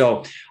habits.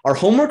 So our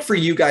homework for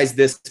you guys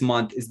this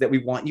month is that we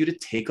want you to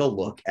take a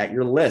look at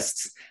your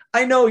lists.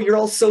 I know you're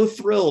all so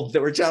thrilled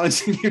that we're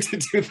challenging you to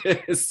do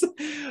this,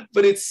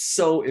 but it's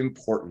so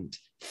important.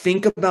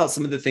 Think about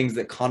some of the things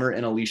that Connor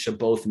and Alicia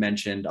both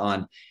mentioned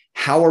on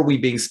how are we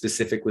being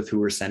specific with who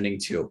we're sending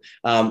to.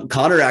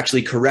 Connor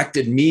actually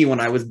corrected me when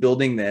I was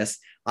building this.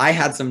 I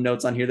had some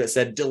notes on here that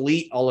said,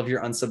 delete all of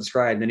your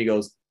unsubscribed. Then he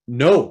goes,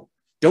 no,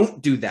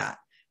 don't do that.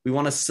 We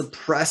want to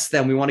suppress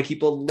them. We want to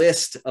keep a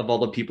list of all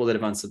the people that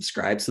have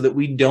unsubscribed so that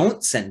we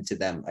don't send to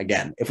them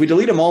again. If we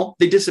delete them all,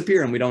 they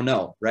disappear and we don't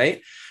know, right?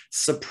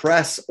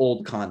 Suppress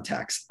old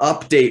contacts,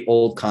 update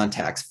old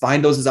contacts,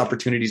 find those as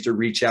opportunities to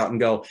reach out and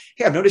go,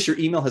 hey, I've noticed your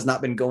email has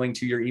not been going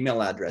to your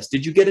email address.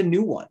 Did you get a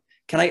new one?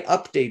 Can I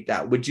update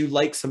that? Would you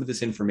like some of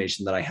this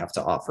information that I have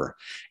to offer?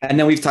 And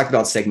then we've talked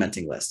about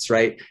segmenting lists,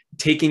 right?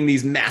 Taking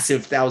these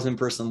massive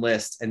 1,000-person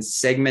lists and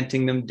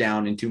segmenting them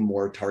down into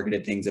more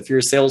targeted things. If you're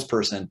a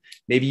salesperson,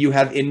 maybe you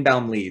have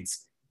inbound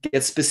leads.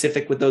 Get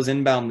specific with those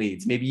inbound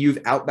leads. Maybe you've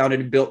outbounded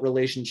and built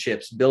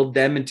relationships, build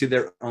them into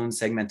their own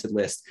segmented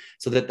list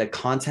so that the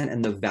content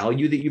and the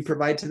value that you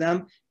provide to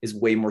them is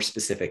way more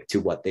specific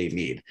to what they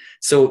need.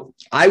 So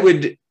I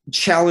would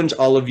challenge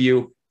all of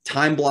you,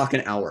 time block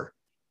an hour.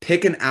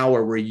 Pick an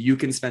hour where you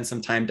can spend some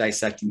time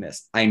dissecting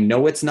this. I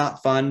know it's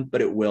not fun, but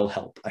it will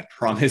help. I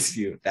promise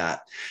you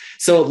that.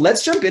 So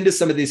let's jump into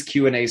some of this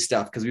Q&A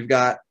stuff because we've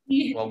got,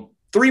 well,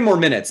 3 more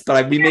minutes,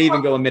 but we may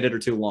even go a minute or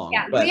 2 long.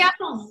 Yeah, but we have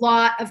a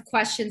lot of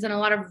questions and a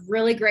lot of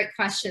really great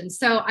questions.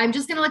 So I'm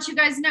just going to let you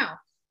guys know,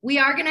 we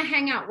are going to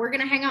hang out. We're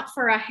going to hang out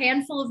for a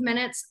handful of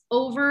minutes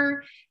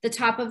over the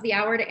top of the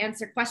hour to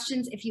answer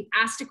questions. If you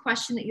asked a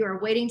question that you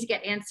are waiting to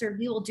get answered,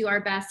 we will do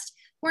our best.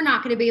 We're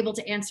not going to be able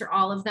to answer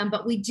all of them,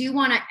 but we do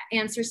want to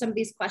answer some of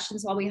these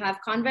questions while we have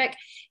Convic.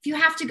 If you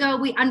have to go,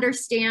 we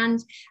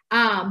understand,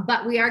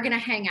 but we are going to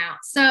hang out.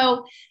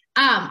 So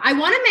I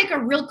want to make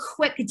a real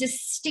quick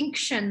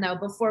distinction though,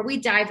 before we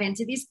dive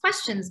into these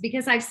questions,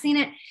 because I've seen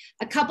it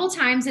a couple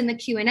times in the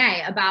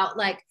Q&A about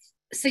like,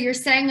 so you're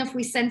saying if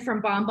we send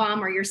from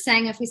BombBomb, or you're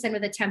saying if we send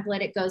with a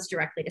template, it goes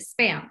directly to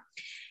spam.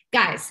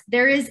 Guys,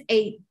 there is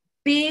a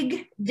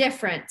big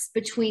difference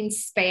between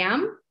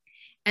spam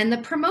and the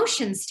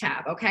promotions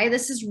tab, okay?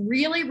 This is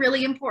really,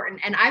 really important.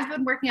 And I've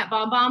been working at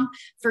BombBomb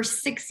for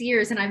 6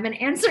 years, and I've been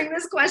answering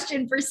this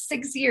question for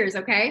 6 years,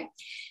 okay?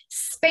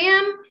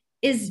 Spam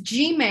is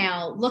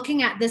Gmail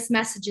looking at this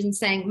message and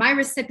saying, my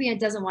recipient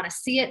doesn't want to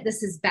see it.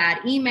 This is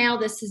bad email.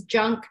 This is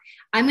junk.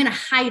 I'm going to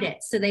hide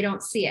it so they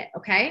don't see it,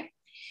 okay?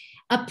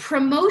 A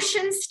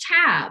promotions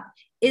tab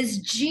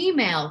is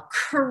Gmail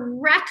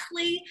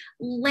correctly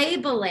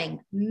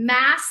labeling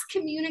mass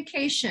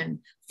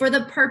communication for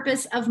the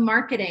purpose of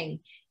marketing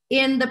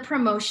in the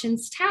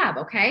promotions tab,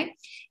 okay?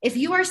 If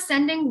you are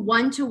sending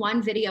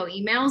one-to-one video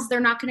emails, they're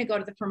not gonna go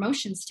to the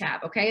promotions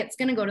tab, okay? It's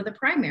gonna go to the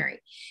primary.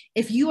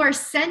 If you are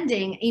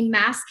sending a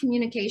mass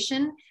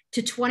communication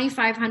to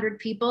 2,500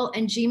 people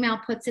and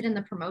Gmail puts it in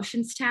the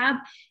promotions tab,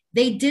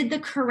 they did the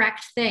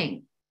correct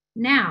thing.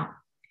 Now,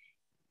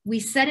 we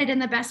said it in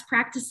the best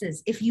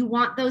practices. If you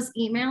want those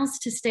emails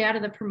to stay out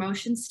of the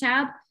promotions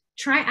tab,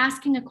 try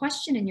asking a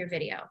question in your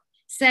video.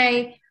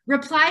 Say,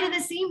 reply to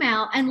this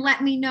email and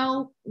let me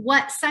know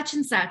what such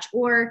and such,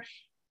 or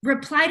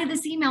reply to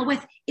this email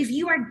with, if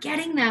you are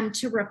getting them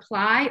to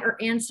reply or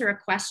answer a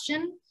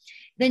question,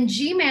 then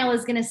Gmail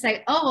is going to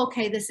say, oh,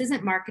 okay, this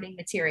isn't marketing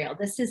material.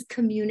 This is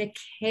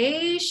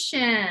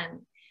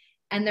communication.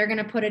 And they're going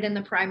to put it in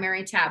the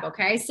primary tab,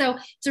 okay? So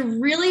it's a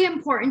really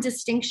important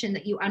distinction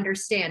that you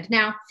understand.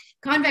 Now,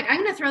 Convic,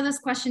 I'm going to throw this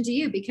question to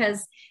you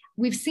because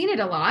we've seen it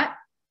a lot,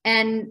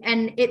 and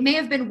it may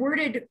have been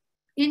worded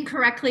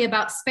incorrectly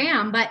about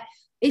spam, but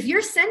if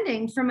you're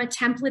sending from a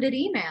templated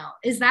email,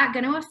 is that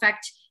going to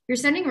affect your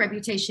sending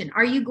reputation?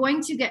 Are you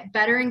going to get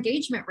better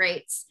engagement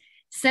rates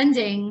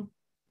sending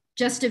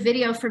just a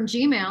video from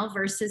Gmail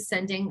versus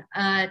sending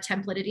a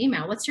templated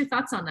email? What's your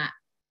thoughts on that?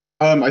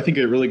 I think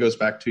it really goes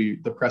back to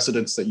the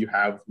precedence that you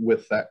have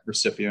with that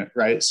recipient,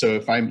 right? So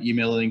if I'm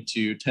emailing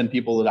to 10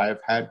 people that I've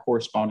had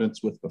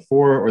correspondence with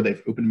before, or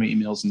they've opened my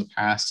emails in the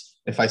past,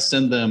 If I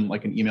send them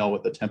like an email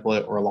with a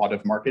template or a lot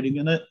of marketing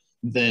in it,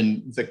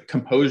 then the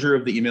composure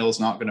of the email is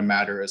not going to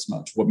matter as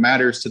much. What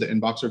matters to the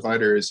inbox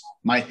provider is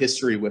my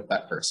history with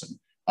that person.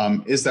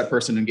 Is that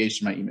person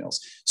engaged in my emails?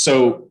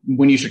 So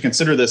when you should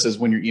consider this is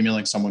when you're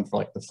emailing someone for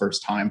like the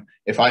first time.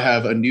 If I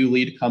have a new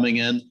lead coming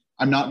in,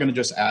 I'm not going to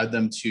just add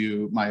them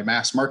to my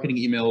mass marketing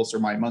emails or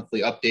my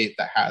monthly update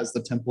that has the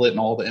template and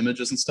all the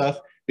images and stuff,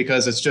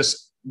 because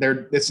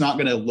it's not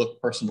going to look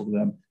personal to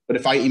them. But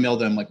if I email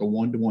them like a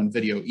one-to-one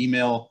video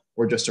email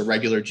or just a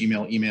regular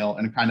Gmail email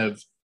and kind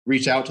of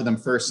reach out to them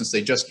first, since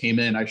they just came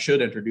in, I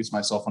should introduce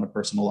myself on a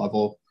personal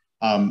level.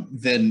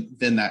 Then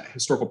that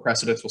historical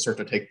precedence will start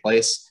to take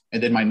place.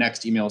 And then my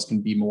next emails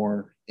can be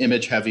more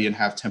image heavy and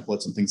have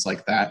templates and things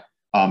like that.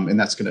 And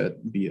that's going to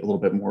be a little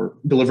bit more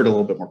delivered a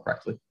little bit more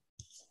correctly.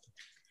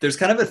 There's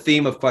kind of a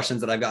theme of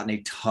questions that I've gotten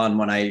a ton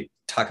when I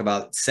talk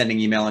about sending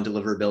email and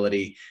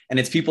deliverability. And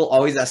it's people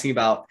always asking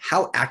about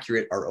how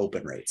accurate are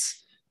open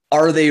rates?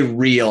 Are they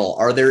real?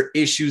 Are there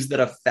issues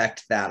that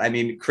affect that? I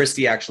mean,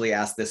 Christy actually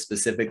asked this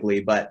specifically,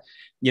 but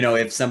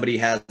if somebody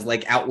has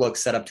like Outlook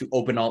set up to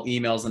open all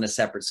emails on a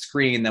separate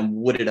screen, then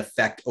would it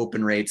affect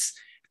open rates?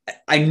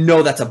 I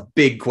know that's a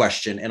big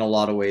question in a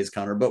lot of ways,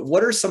 Connor, but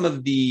what are some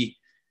of the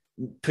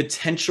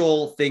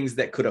potential things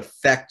that could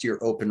affect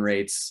your open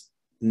rates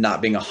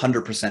not being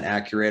 100%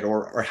 accurate,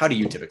 or how do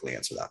you typically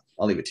answer that?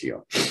 I'll leave it to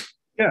you.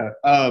 Yeah.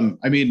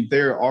 I mean,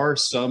 there are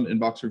some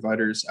inbox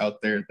providers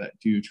out there that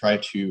do try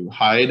to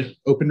hide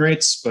open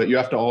rates, but you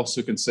have to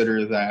also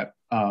consider that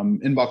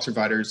inbox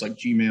providers like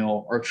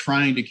Gmail are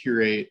trying to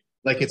curate,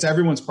 like it's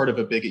everyone's part of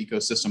a big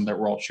ecosystem that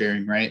we're all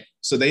sharing, right?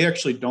 So they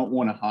actually don't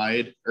want to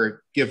hide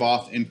or give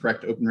off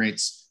incorrect open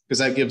rates because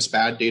that gives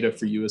bad data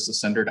for you as the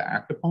sender to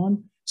act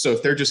upon. So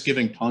if they're just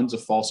giving tons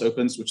of false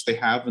opens, which they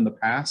have in the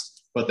past,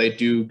 but they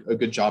do a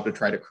good job to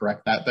try to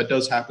correct that. That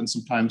does happen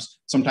sometimes.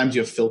 Sometimes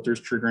you have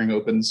filters triggering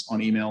opens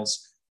on emails,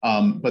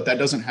 but that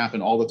doesn't happen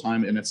all the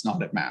time, and it's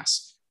not at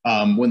mass.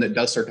 When that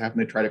does start to happen,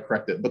 they try to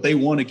correct it. But they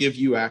want to give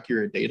you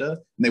accurate data, and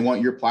they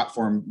want your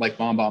platform like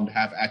BombBomb to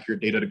have accurate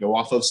data to go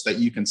off of so that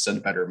you can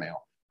send better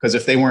mail. Because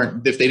if they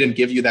didn't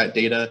give you that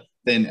data,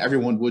 then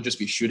everyone would just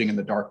be shooting in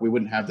the dark. We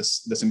wouldn't have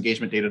this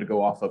engagement data to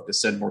go off of to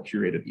send more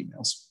curated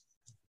emails.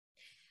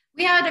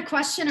 We had a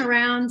question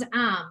around,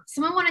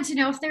 someone wanted to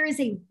know if there is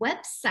a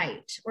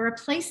website or a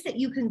place that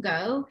you can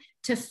go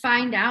to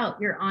find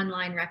out your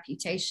online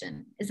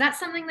reputation. Is that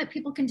something that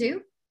people can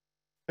do?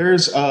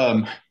 There's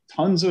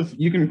tons of,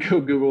 you can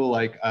go Google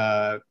like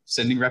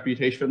sending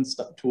reputation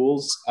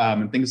tools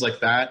and things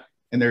like that.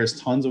 And there's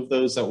tons of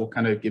those that will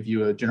kind of give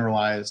you a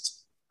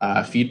generalized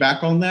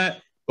feedback on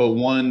that. But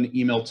one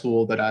email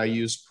tool that I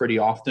use pretty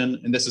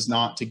often, and this is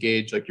not to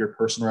gauge like your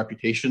personal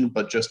reputation,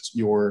 but just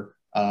your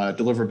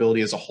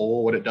deliverability as a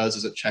whole. What it does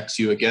is it checks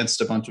you against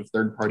a bunch of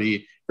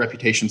third-party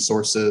reputation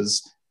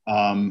sources,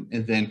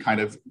 and then kind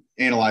of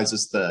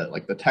analyzes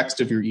the text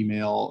of your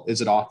email.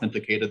 Is it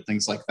authenticated?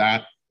 Things like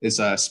that. Is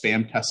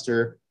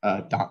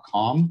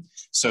spamtester.com.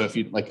 So if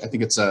you like, I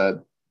think it's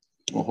well,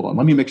 hold on.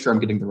 Let me make sure I'm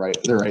getting the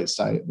right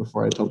site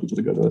before I tell people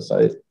to go to a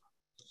site.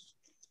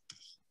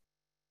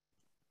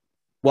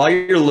 While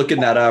you're looking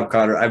that up,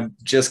 Connor, I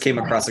just came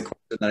across a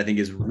question that I think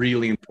is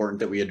really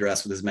important that we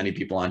address with as many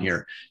people on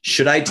here.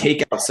 Should I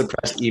take out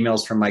suppressed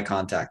emails from my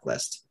contact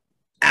list?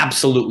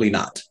 Absolutely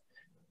not.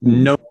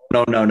 No.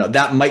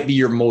 That might be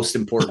your most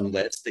important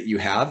list that you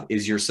have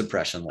is your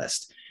suppression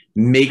list.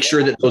 Make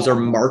sure that those are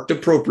marked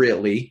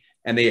appropriately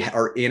and they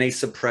are in a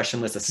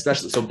suppression list,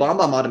 especially. So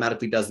BombBomb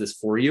automatically does this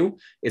for you,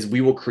 is we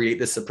will create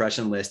this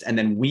suppression list and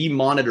then we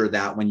monitor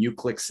that when you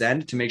click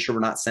send to make sure we're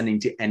not sending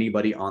to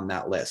anybody on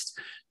that list.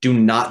 Do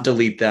not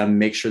delete them.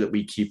 Make sure that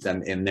we keep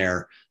them in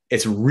there.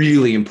 It's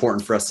really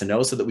important for us to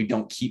know so that we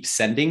don't keep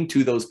sending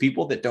to those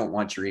people that don't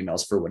want your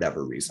emails for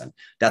whatever reason.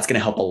 That's going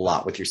to help a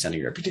lot with your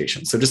sending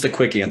reputation. So just a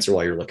quick answer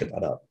while you're looking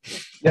that up.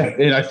 Yeah,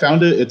 and I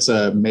found it. It's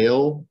a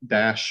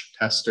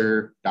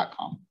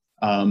mail-tester.com.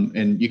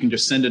 And you can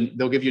just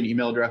they'll give you an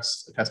email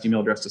address, a test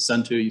email address to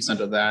send to. You send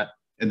to that,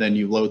 and then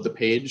you load the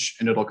page,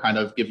 and it'll kind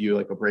of give you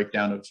like a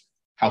breakdown of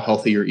how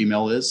healthy your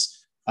email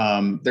is.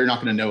 They're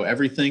not going to know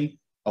everything.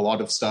 A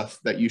lot of stuff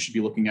that you should be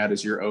looking at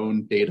is your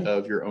own data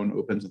of your own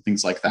opens and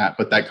things like that.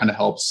 But that kind of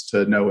helps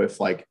to know if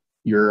like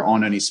you're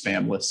on any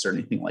spam lists or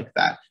anything like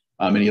that,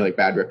 any like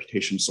bad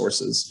reputation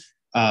sources.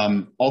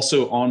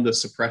 Also on the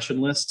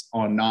suppression list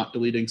on not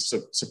deleting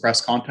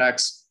suppressed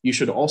contacts, you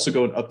should also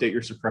go and update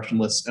your suppression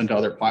lists into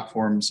other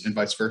platforms and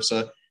vice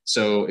versa.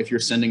 So if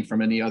you're sending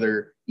from any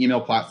other email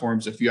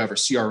platforms, if you have a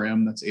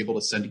CRM that's able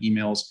to send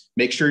emails,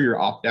 make sure your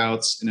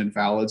opt-outs and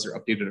invalids are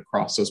updated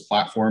across those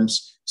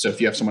platforms. So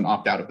if you have someone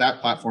opt out of that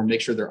platform,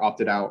 make sure they're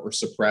opted out or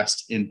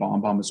suppressed in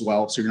BombBomb as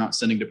well. So you're not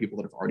sending to people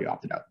that have already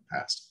opted out in the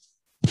past.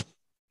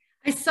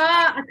 I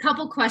saw a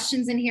couple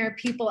questions in here,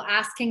 people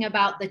asking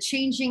about the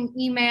changing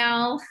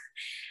email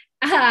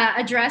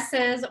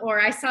addresses,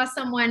 or I saw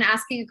someone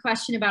asking a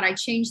question about I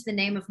changed the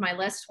name of my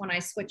list when I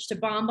switched to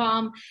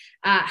BombBomb.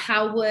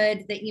 How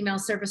would the email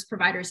service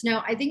providers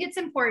know? I think it's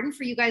important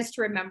for you guys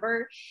to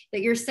remember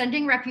that your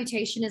sending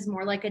reputation is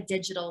more like a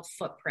digital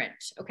footprint,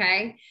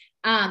 okay?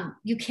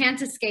 You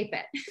can't escape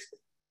it.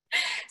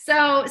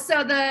 So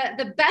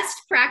the best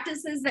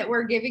practices that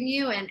we're giving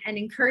you and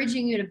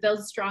encouraging you to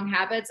build strong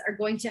habits are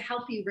going to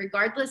help you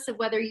regardless of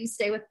whether you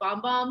stay with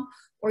BombBomb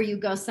or you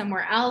go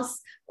somewhere else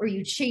or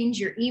you change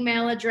your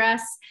email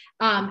address.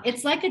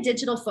 It's like a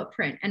digital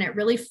footprint, and it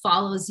really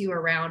follows you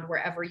around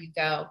wherever you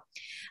go.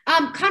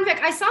 Convic,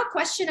 I saw a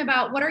question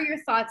about what are your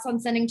thoughts on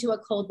sending to a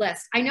cold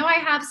list? I know I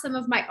have some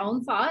of my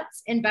own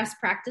thoughts and best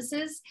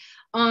practices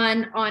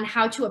on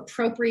how to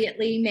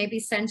appropriately maybe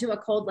send to a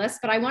cold list,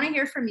 but I want to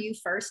hear from you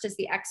first as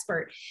the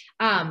expert.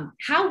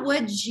 How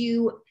would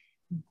you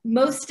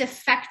most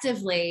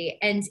effectively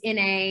and in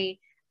a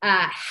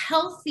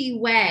healthy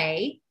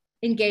way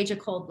engage a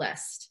cold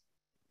list?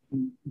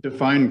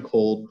 Define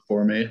cold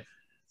for me.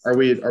 Are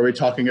we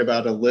talking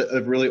about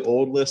a really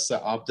old list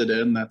that opted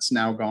in that's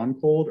now gone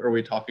cold, or are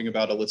we talking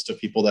about a list of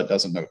people that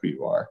doesn't know who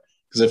you are?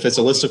 Because if it's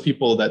a list of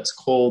people that's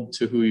cold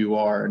to who you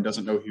are and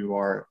doesn't know who you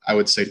are, I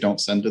would say don't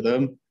send to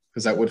them,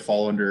 because that would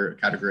fall under a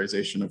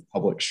categorization of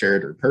public,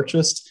 shared, or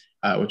purchased,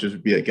 which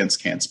would be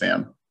against CAN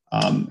spam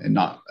and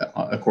not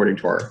according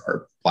to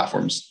our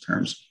platform's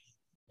terms.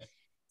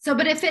 So,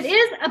 but if it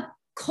is a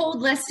cold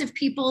list of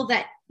people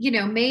that, you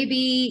know,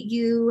 maybe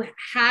you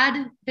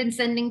had been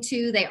sending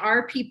to, they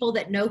are people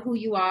that know who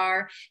you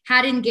are,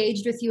 had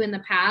engaged with you in the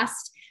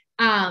past,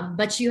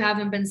 but you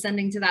haven't been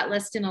sending to that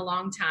list in a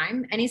long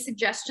time. Any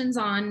suggestions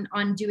on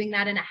doing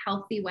that in a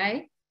healthy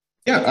way?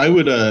 Yeah, I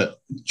would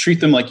treat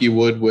them like you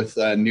would with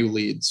new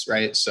leads,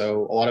 right?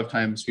 So a lot of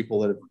times people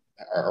that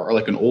are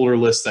like an older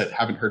list that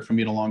haven't heard from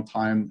you in a long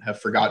time have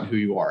forgotten who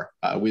you are.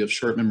 We have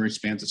short memory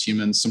spans as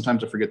humans.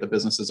 Sometimes I forget the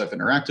businesses I've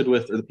interacted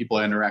with or the people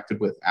I interacted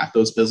with at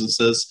those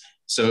businesses.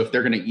 So if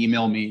they're going to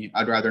email me,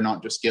 I'd rather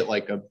not just get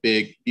like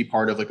be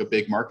part of like a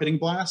big marketing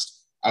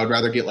blast. I would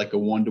rather get like a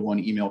one-to-one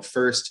email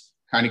first,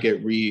 kind of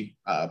get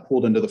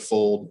pulled into the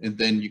fold, and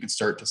then you can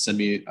start to send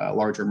me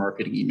larger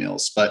marketing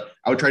emails. But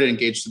I would try to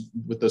engage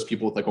with those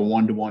people with like a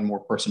one-to-one,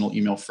 more personal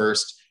email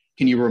first.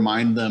 Can you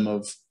remind them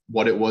of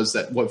what it was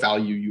what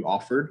value you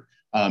offered?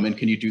 And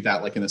can you do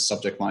that like in a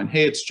subject line?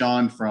 Hey, it's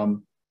John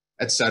from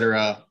et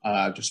cetera.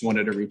 Just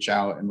wanted to reach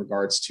out in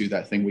regards to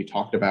that thing we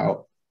talked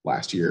about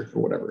last year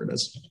or whatever it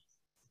is.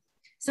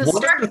 So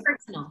start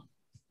personal.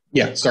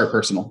 Yeah, start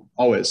personal,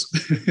 always.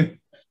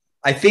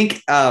 I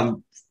think I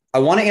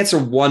want to answer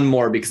one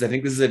more because I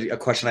think this is a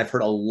question I've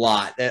heard a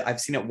lot. I've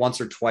seen it once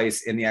or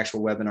twice in the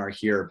actual webinar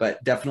here,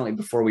 but definitely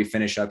before we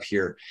finish up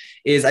here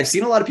is I've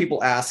seen a lot of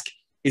people ask,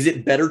 is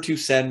it better to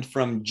send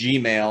from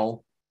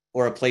Gmail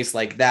or a place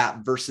like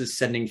that versus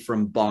sending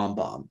from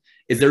BombBomb?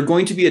 Is there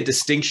going to be a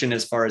distinction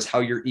as far as how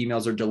your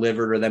emails are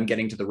delivered or them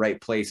getting to the right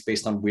place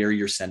based on where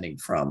you're sending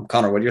from?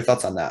 Connor, what are your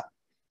thoughts on that?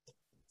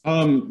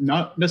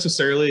 Not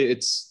necessarily.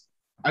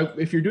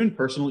 If you're doing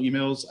personal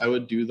emails, I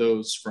would do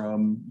those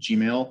from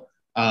Gmail.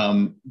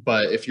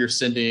 But if you're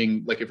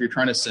sending, like if you're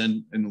trying to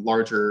send in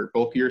larger,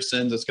 bulkier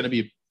sends, it's going to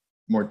be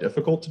more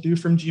difficult to do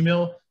from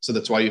Gmail. So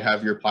that's why you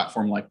have your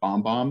platform like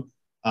BombBomb.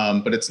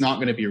 But it's not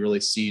going to be really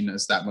seen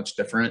as that much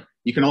different.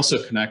 You can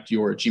also connect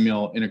your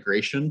Gmail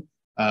integration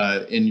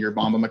in your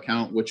BombBomb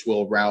account, which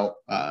will route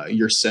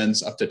your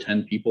sends up to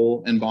 10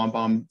 people in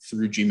BombBomb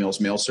through Gmail's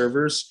mail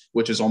servers,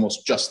 which is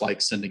almost just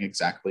like sending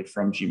exactly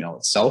from Gmail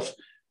itself.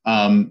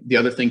 The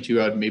other thing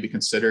too, I would maybe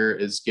consider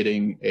is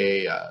getting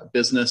a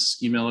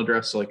business email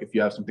address. So like if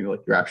you have something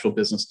like your actual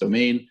business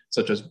domain,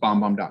 such as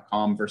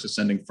bombbomb.com versus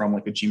sending from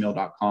like a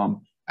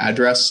gmail.com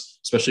address,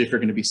 especially if you're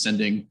going to be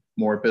sending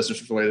more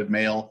business related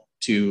mail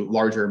to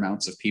larger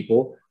amounts of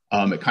people.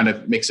 It kind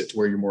of makes it to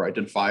where you're more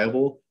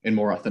identifiable and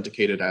more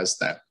authenticated as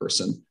that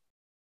person.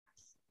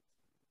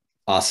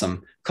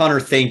 Awesome. Connor,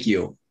 thank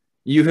you.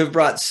 You have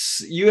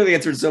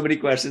answered so many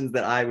questions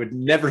that I would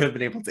never have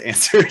been able to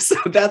answer. So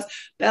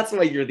that's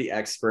why you're the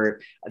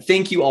expert.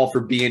 Thank you all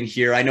for being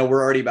here. I know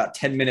we're already about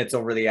 10 minutes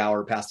over the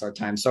hour past our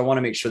time. So I want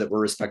to make sure that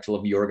we're respectful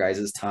of your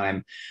guys'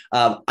 time.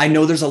 I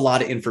know there's a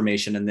lot of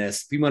information in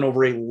this. We went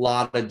over a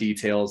lot of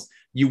details.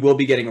 You will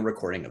be getting a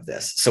recording of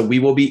this. So we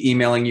will be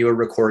emailing you a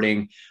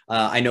recording.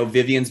 I know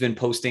Vivian's been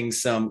posting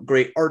some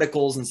great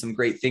articles and some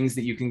great things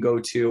that you can go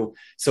to.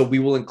 So we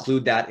will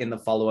include that in the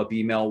follow-up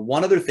email.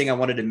 One other thing I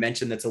wanted to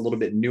mention that's a little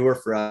bit newer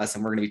for us,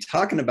 and we're going to be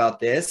talking about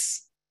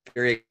this,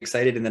 very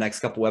excited in the next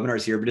couple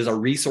webinars here, but is our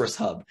resource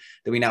hub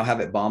that we now have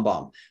at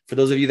BombBomb. For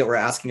those of you that were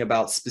asking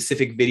about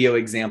specific video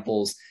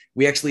examples,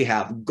 we actually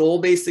have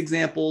goal-based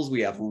examples. We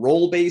have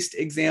role-based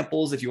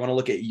examples. If you want to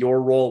look at your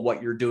role,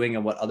 what you're doing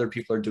and what other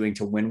people are doing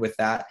to win with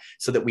that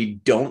so that we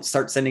don't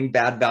start sending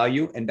bad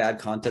value and bad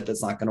content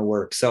that's not going to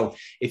work. So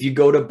if you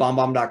go to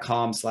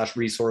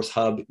bombbomb.com/resource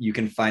hub, you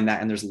can find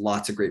that. And there's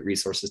lots of great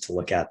resources to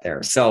look at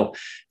there. So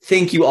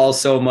thank you all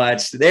so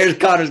much. There's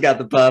Connor's got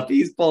the pup.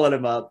 He's pulling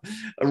him up.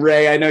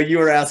 Ray, I know you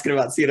were asking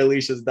about seeing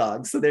Alicia's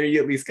dog. So there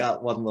you at least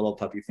got one little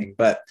puppy thing,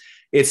 but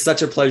it's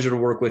such a pleasure to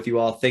work with you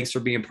all. Thanks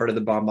for being part of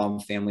the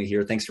BombBomb family. family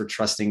here. Thanks for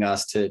trusting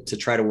us to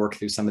try to work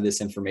through some of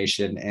this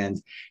information.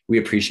 And we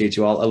appreciate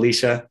you all.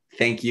 Alicia,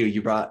 thank you.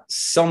 You brought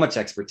so much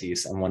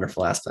expertise and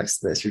wonderful aspects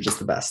to this. You're just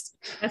the best.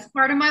 That's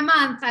part of my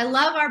month. I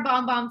love our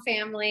Bomb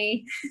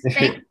family.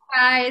 Thank you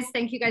guys.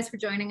 Thank you guys for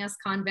joining us,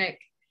 Convic.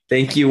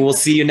 Thank you. We'll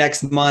see you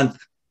next month.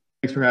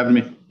 Thanks for having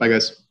me. Bye,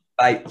 guys.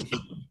 Bye.